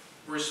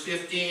 Verse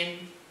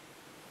 15,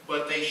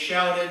 but they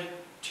shouted,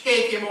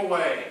 "Take him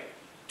away!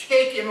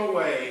 Take him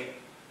away!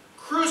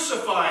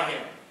 Crucify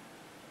him!"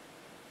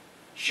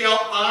 "Shall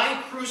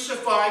I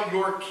crucify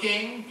your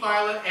king?"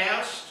 Pilate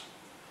asked.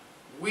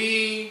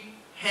 "We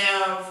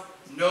have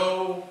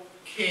no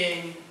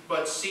king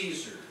but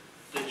Caesar,"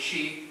 the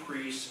chief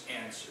priests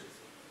answered.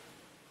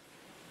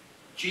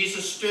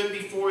 Jesus stood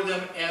before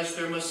them as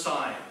their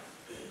Messiah,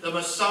 the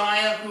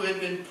Messiah who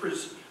had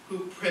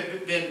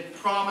been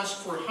promised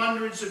for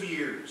hundreds of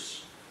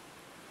years,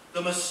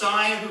 the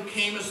Messiah who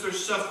came as their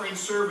suffering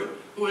servant,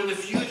 who in the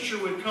future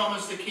would come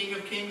as the King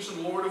of Kings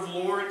and Lord of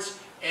Lords,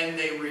 and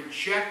they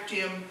reject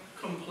him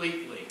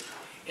completely.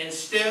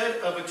 Instead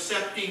of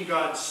accepting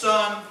God's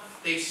Son,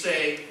 they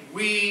say,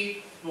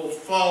 "We will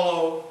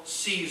follow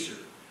Caesar."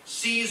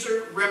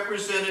 Caesar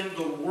represented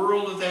the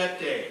world of that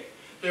day.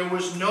 There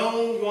was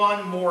no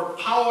one more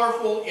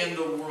powerful in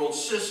the world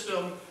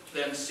system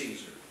than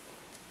Caesar.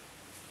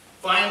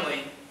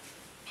 Finally,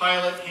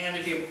 Pilate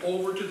handed him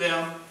over to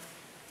them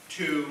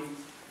to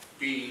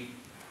be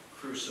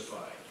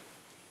crucified.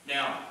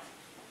 Now,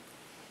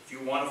 if you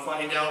want to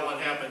find out what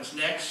happens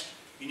next,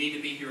 you need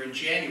to be here in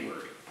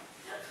January.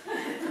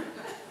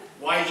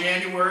 Why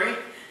January?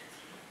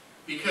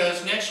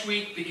 Because next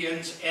week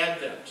begins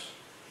Advent.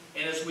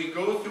 And as we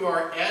go through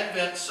our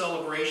Advent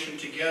celebration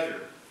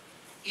together,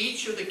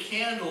 each of the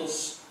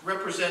candles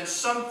represents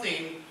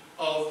something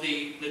of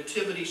the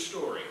nativity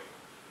story.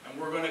 And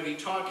we're going to be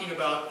talking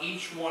about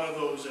each one of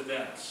those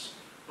events.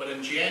 But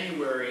in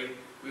January,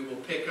 we will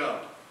pick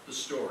up the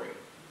story.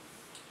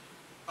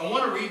 I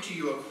want to read to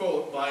you a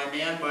quote by a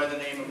man by the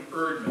name of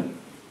Erdman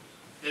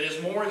that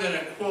is more than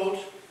a quote,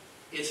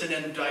 it's an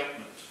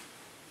indictment.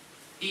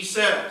 He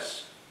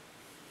says,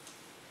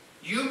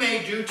 "You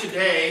may do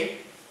today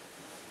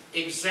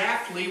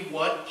exactly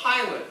what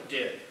Pilate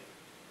did.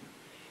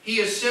 He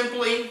is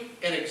simply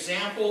an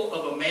example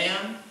of a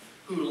man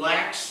who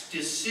lacks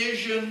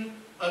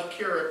decision of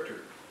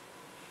character,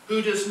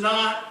 who does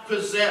not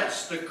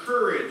possess the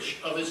courage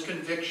of his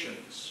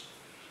convictions,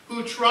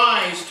 who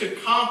tries to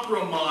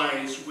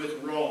compromise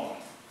with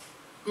wrong,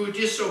 who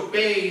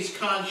disobeys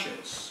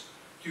conscience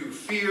through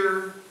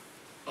fear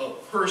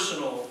of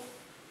personal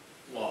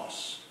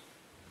loss."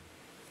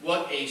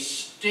 What a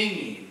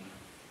stinging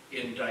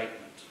indictment.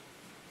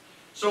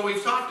 So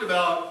we've talked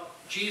about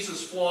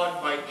Jesus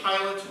flogged by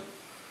Pilate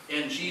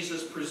and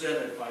Jesus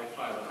presented by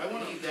Pilate. I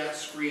want to leave that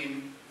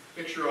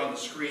picture on the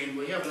screen.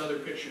 We have another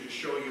picture to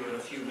show you in a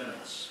few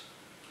minutes.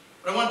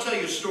 But I want to tell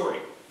you a story.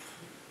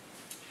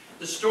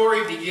 The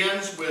story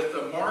begins with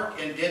Mark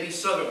and Debbie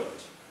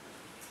Sutherland.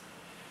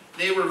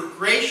 They were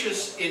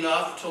gracious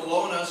enough to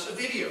loan us a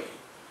video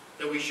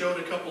that we showed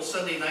a couple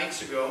Sunday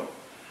nights ago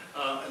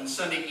and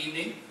Sunday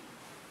evening.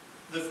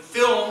 The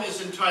film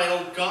is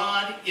entitled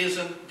 "God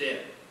Isn't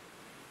Dead."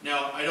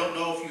 Now, I don't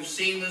know if you've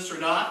seen this or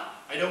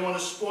not. I don't want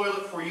to spoil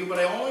it for you, but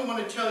I only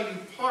want to tell you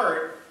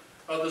part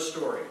of the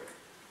story.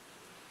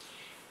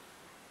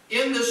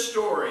 In this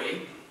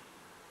story,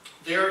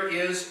 there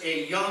is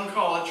a young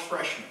college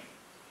freshman.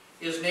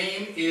 His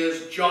name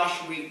is Josh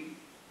Wheaton.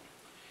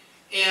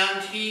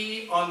 And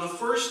he, on the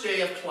first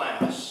day of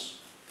class,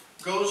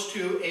 goes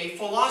to a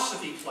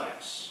philosophy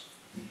class.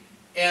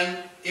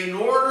 And in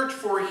order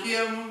for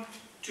him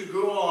to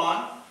go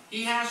on,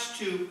 he has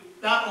to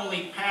not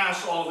only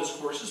pass all of his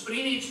courses, but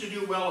he needs to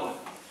do well in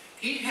them.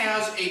 He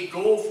has a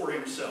goal for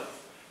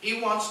himself.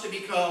 He wants to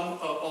become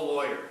a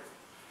lawyer.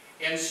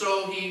 And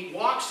so he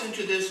walks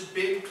into this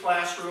big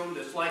classroom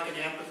that's like an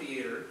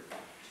amphitheater,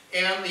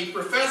 and the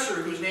professor,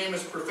 whose name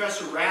is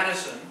Professor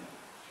Radisson,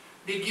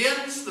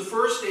 begins the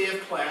first day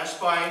of class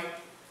by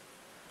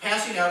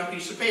passing out a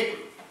piece of paper.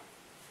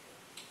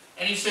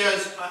 And he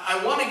says,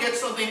 I want to get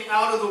something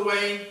out of the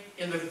way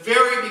in the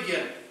very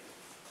beginning.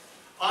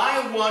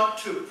 I want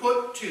to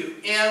put to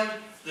end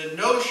the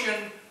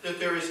notion that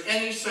there is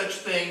any such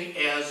thing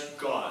as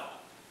God.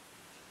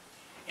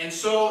 And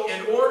so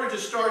in order to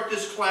start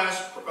this class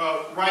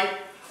right,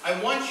 I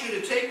want you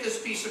to take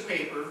this piece of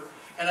paper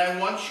and I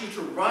want you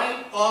to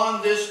write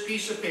on this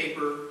piece of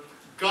paper,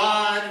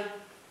 "God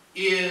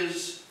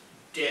is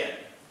dead."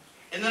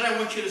 And then I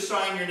want you to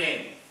sign your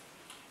name.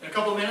 In a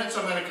couple of minutes,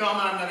 I'm going to come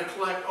and I'm going to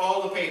collect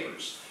all the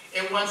papers.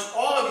 And once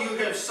all of you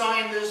have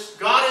signed this,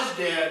 "God is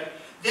dead,"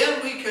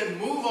 then we can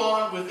move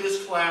on with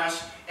this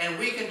class and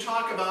we can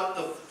talk about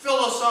the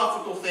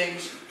philosophical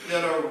things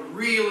that are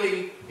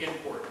really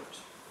important.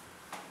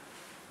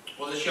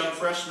 Well, this young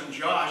freshman,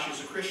 Josh,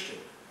 is a Christian.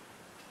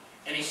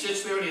 And he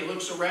sits there and he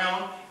looks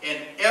around, and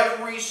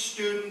every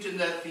student in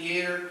that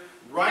theater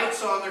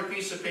writes on their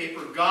piece of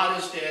paper,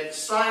 "God is dead,"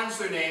 signs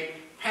their name,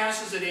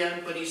 passes it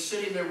in, but he's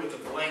sitting there with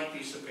a blank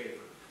piece of paper.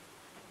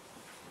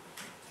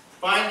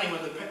 Finally,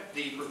 when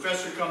the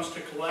professor comes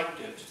to collect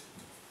it,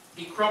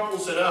 he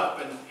crumples it up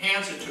and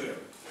hands it to him.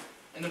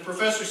 And the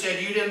professor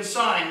said, "You didn't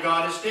sign,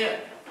 God is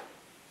dead."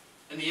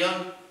 And the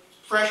young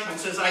freshman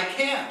says, "I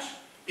can't,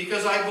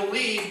 because I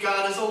believe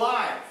God is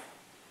alive."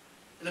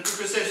 And the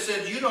professor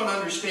said, "You don't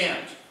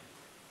understand.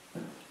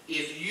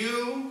 If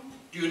you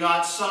do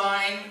not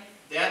sign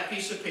that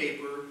piece of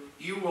paper,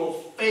 you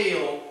will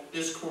fail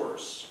this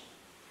course.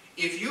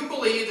 If you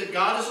believe that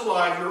God is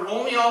alive, your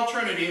only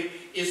alternative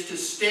is to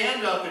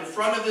stand up in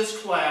front of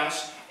this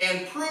class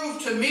and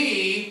prove to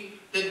me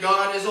that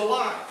God is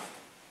alive."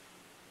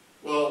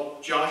 Well,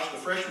 Josh, the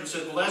freshman,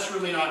 said, "Well, that's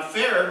really not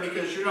fair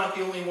because you're not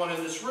the only one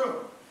in this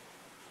room.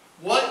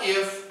 What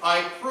if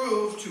I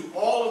prove to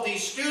all of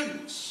these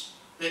students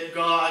that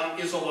God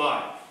is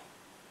alive?"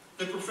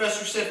 The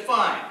professor said,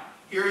 "Fine,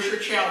 here's your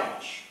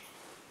challenge.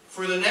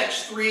 For the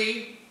next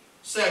 3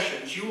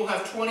 sessions, you will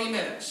have 20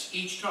 minutes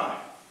each time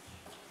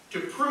to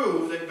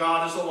prove that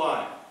God is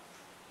alive.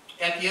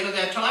 At the end of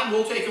that time,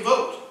 we'll take a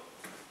vote.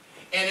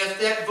 And if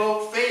that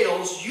vote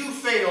fails, you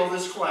fail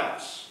this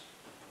class."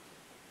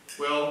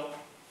 Well,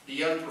 the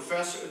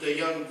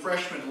young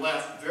freshman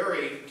left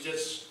very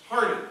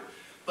disheartened.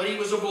 But he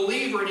was a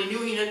believer and he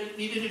knew he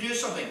needed to do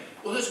something.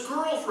 Well, his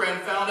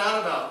girlfriend found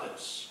out about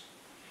this.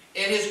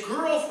 And his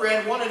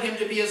girlfriend wanted him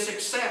to be a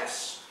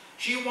success.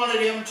 She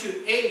wanted him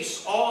to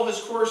ace all of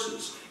his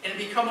courses and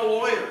become a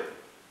lawyer.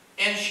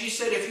 And she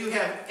said, if you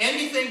have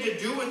anything to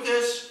do with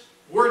this,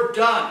 we're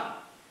done.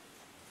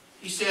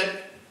 He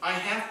said, I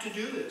have to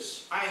do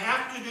this. I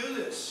have to do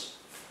this.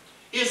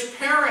 His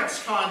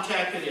parents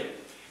contacted him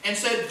and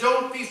said,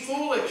 don't be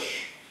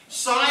foolish.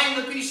 Sign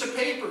the piece of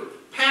paper.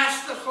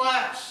 Pass the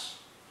class.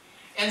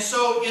 And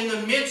so in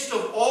the midst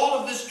of all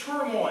of this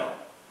turmoil,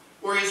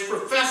 where his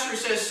professor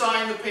says,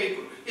 sign the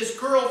paper, his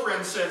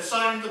girlfriend said,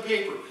 sign the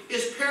paper,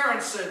 his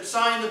parents said,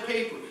 sign the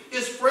paper,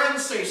 his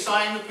friends say,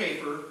 sign the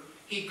paper,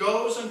 he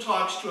goes and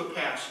talks to a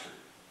pastor.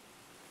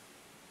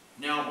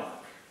 Now, Mark,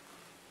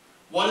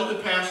 what did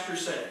the pastor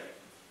say?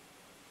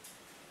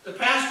 The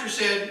pastor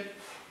said,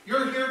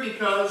 you're here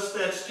because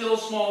that still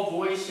small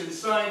voice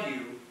inside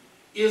you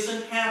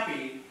isn't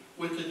happy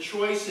with the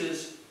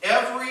choices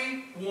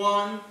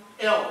everyone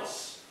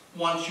else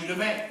wants you to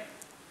make.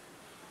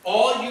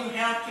 All you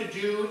have to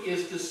do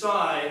is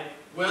decide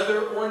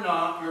whether or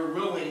not you're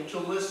willing to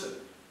listen.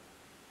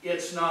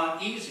 It's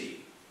not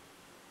easy,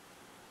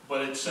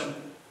 but it's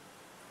simple.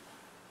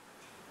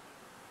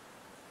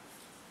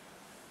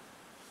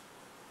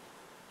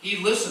 He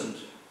listened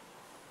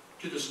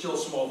to the still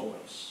small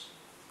voice.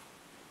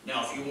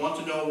 Now, if you want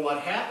to know what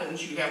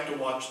happens, you have to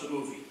watch the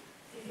movie.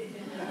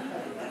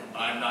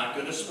 I'm not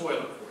going to spoil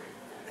it for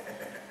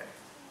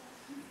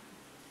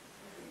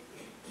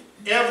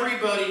you.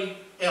 Everybody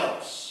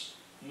else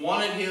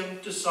wanted him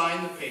to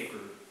sign the paper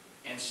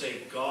and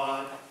say,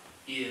 God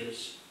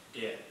is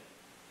dead.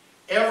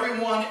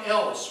 Everyone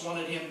else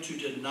wanted him to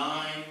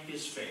deny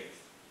his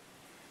faith.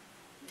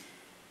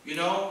 You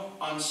know,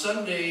 on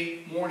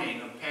Sunday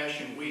morning of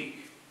Passion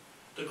Week,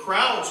 the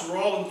crowds were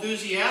all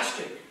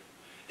enthusiastic.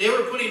 They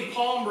were putting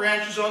palm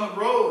branches on the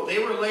road.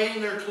 They were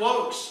laying their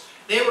cloaks.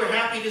 They were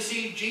happy to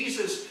see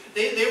Jesus.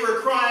 They were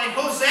crying,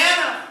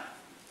 Hosanna!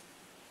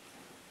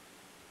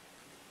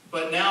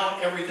 But now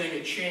everything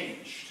had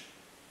changed.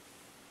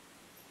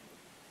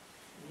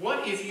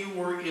 What if you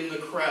were in the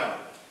crowd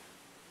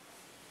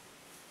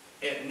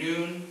at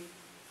noon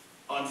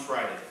on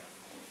Friday?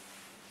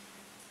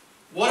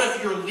 What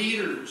if your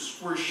leaders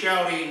were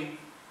shouting,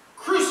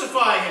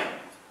 crucify him,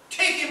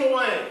 take him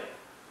away?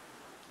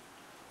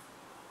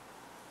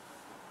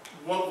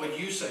 What would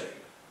you say?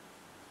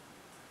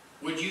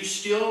 Would you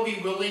still be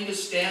willing to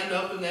stand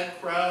up in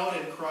that crowd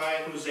and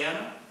cry,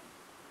 Hosanna?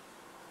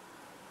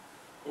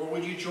 Or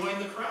would you join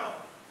the crowd?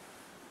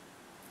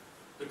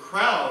 The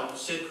crowd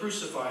said,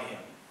 crucify him.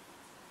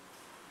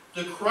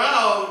 The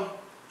crowd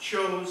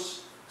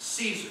chose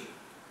Caesar.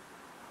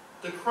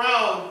 The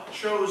crowd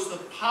chose the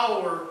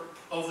power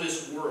of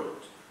this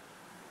world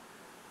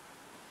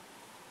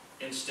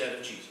instead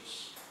of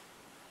Jesus.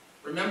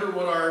 Remember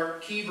what our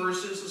key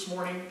verse is this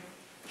morning?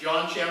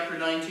 John chapter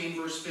 19,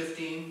 verse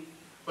 15.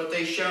 But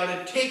they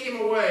shouted, take him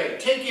away,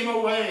 take him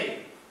away.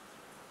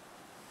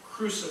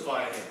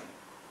 Crucify him.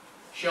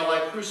 Shall I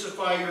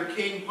crucify your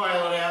king?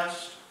 Pilate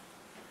asked.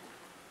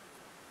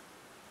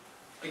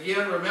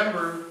 Again,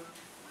 remember,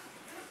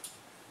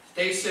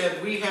 they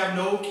said, we have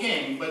no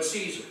king but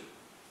Caesar.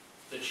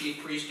 The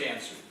chief priest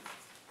answered.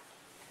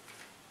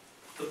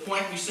 The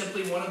point we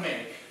simply want to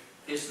make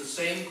is the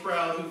same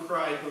crowd who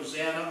cried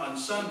Hosanna on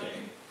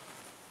Sunday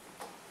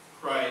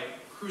cried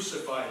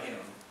crucify him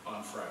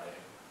on Friday.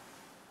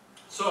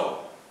 So,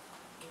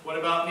 what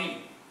about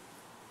me?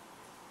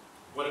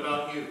 What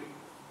about you?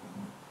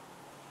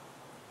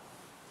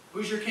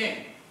 Who's your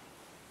king?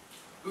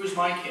 Who's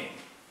my king?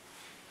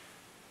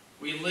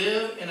 We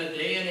live in a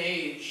day and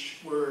age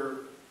where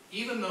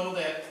even though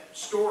that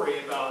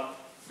story about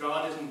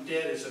God isn't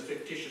dead is a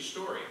fictitious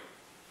story,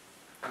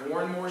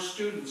 more and more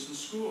students in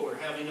school are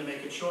having to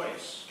make a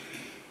choice.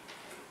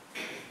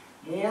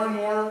 More and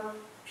more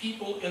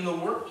people in the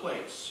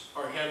workplace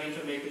are having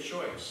to make a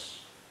choice.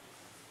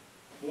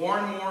 More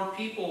and more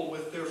people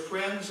with their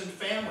friends and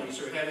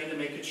families are having to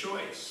make a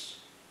choice.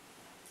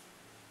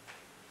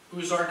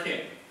 Who's our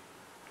king?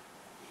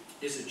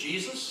 Is it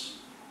Jesus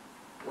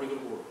or the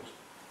world?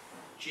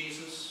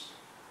 Jesus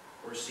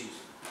or Caesar?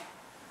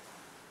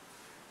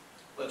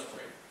 Let's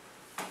pray.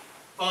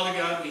 Father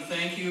God, we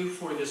thank you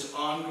for this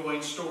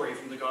ongoing story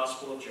from the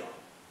Gospel of John.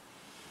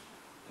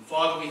 And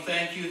Father, we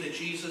thank you that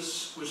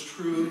Jesus was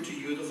true to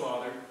you, the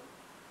Father,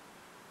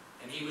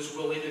 and he was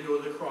willing to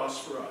go to the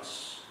cross for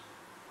us.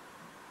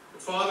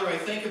 But Father, I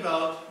think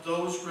about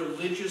those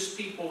religious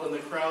people in the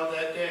crowd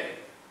that day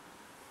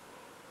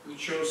who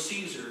chose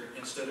Caesar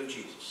instead of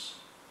Jesus,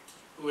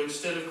 who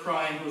instead of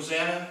crying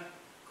Hosanna,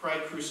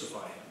 cried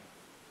crucify him.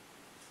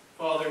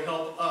 Father,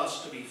 help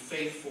us to be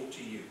faithful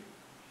to you.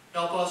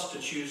 Help us to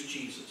choose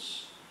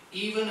Jesus,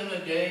 even in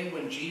a day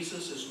when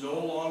Jesus is no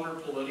longer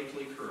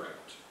politically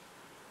correct.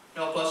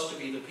 Help us to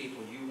be the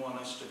people you want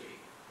us to be.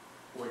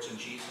 For it's in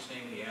Jesus'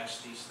 name we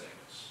ask these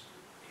things.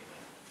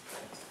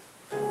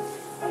 Amen.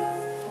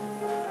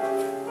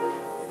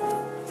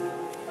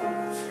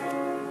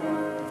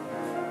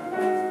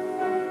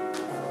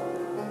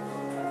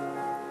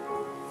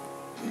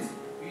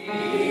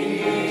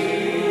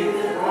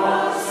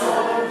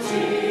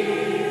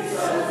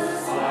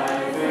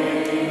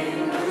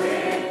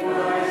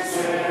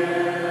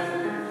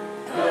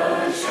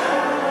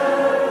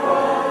 Shadow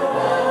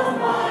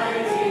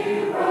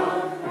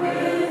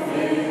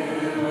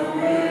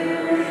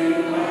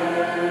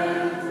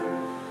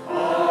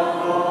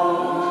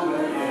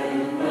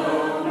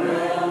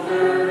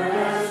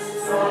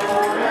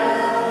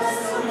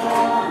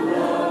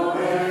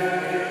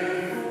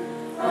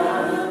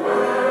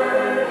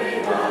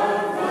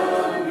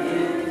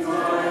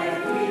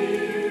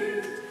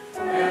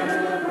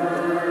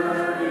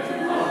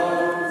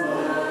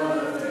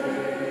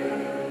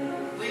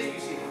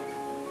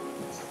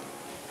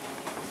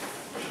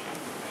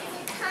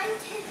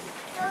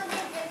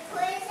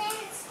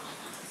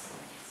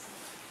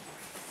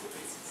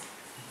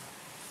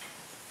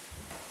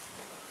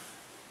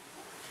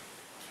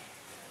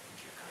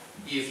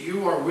if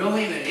you are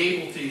willing and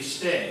able to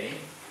stay,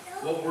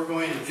 what we're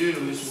going to do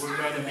is we're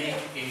going to make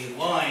a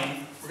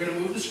line. We're going to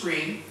move the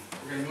screen.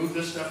 We're going to move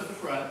this stuff at the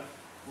front.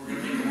 We're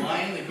going to make a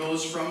line that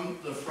goes from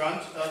the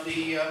front of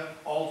the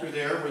altar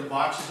there, where the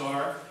boxes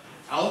are,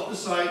 out the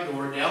side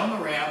door, down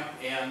the ramp,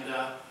 and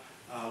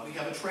we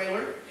have a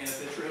trailer. And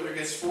if the trailer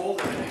gets full,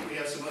 then I think we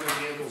have some other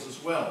vehicles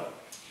as well.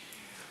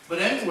 But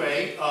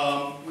anyway,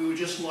 we would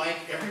just like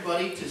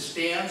everybody to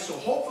stand. So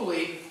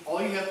hopefully,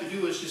 all you have to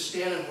do is just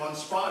stand in one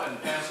spot and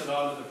pass it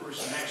on to the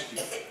person next to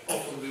you.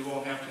 Hopefully, we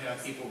won't have to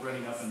have people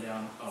running up and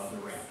down the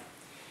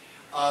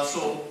ramp.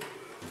 So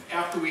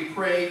after we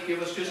pray,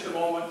 give us just a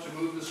moment to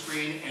move the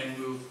screen and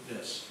move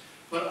this.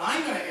 But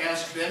I'm going to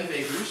ask Ben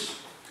Vigors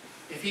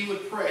if he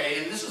would pray.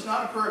 And this is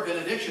not a prayer of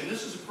benediction.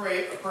 This is a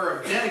prayer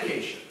of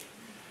dedication.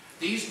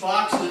 These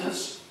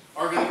boxes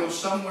are going to go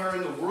somewhere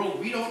in the world.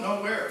 We don't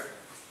know where.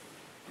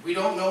 We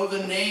don't know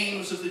the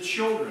names of the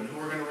children who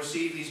are going to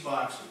receive these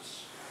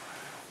boxes.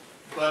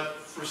 But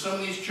for some of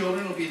these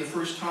children, it'll be the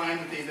first time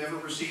that they've ever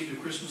received a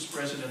Christmas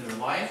present in their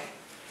life.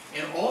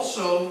 And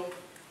also,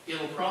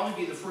 it'll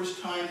probably be the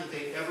first time that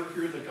they ever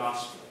hear the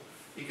gospel.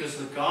 Because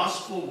the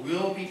gospel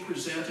will be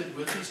presented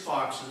with these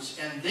boxes.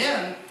 And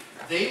then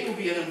they will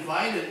be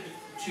invited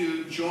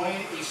to join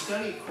a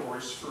study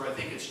course for, I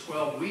think it's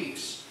 12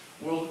 weeks.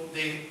 Where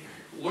they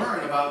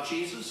learn about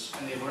Jesus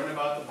and they learn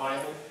about the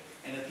Bible.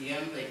 And at the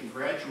end, they can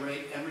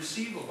graduate and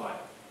receive a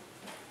Bible.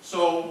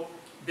 So,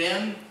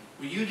 Ben,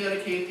 will you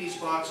dedicate these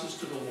boxes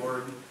to the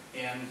Lord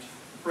and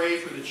pray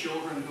for the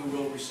children who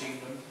will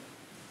receive them?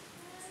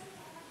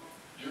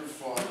 Dear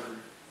Father,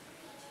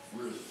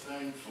 we're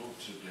thankful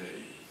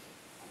today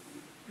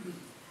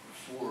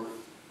for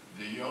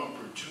the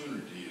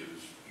opportunity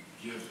of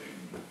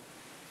giving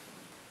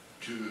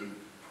to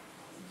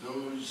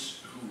those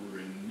who are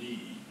in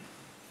need.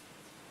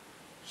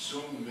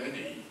 So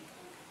many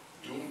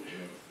don't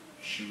have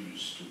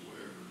shoes to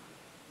wear.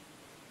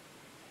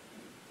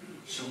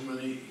 So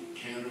many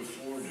can't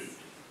afford it.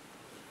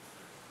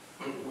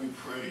 But we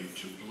pray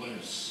to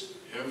bless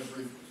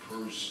every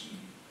person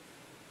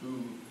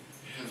who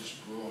has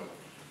brought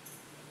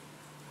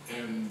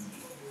and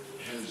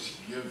has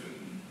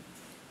given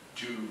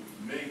to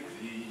make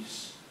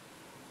these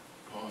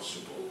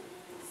possible.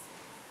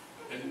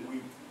 And we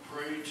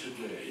pray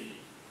today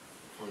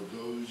for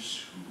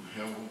those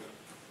who help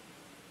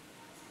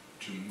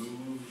to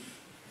move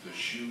the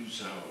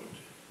shoes out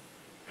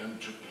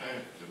and to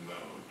pack them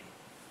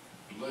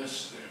out.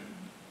 Bless them.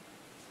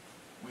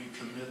 We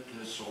commit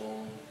this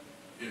all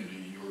into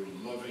your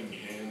loving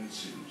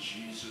hands in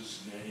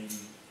Jesus' name.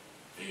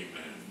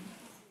 Amen.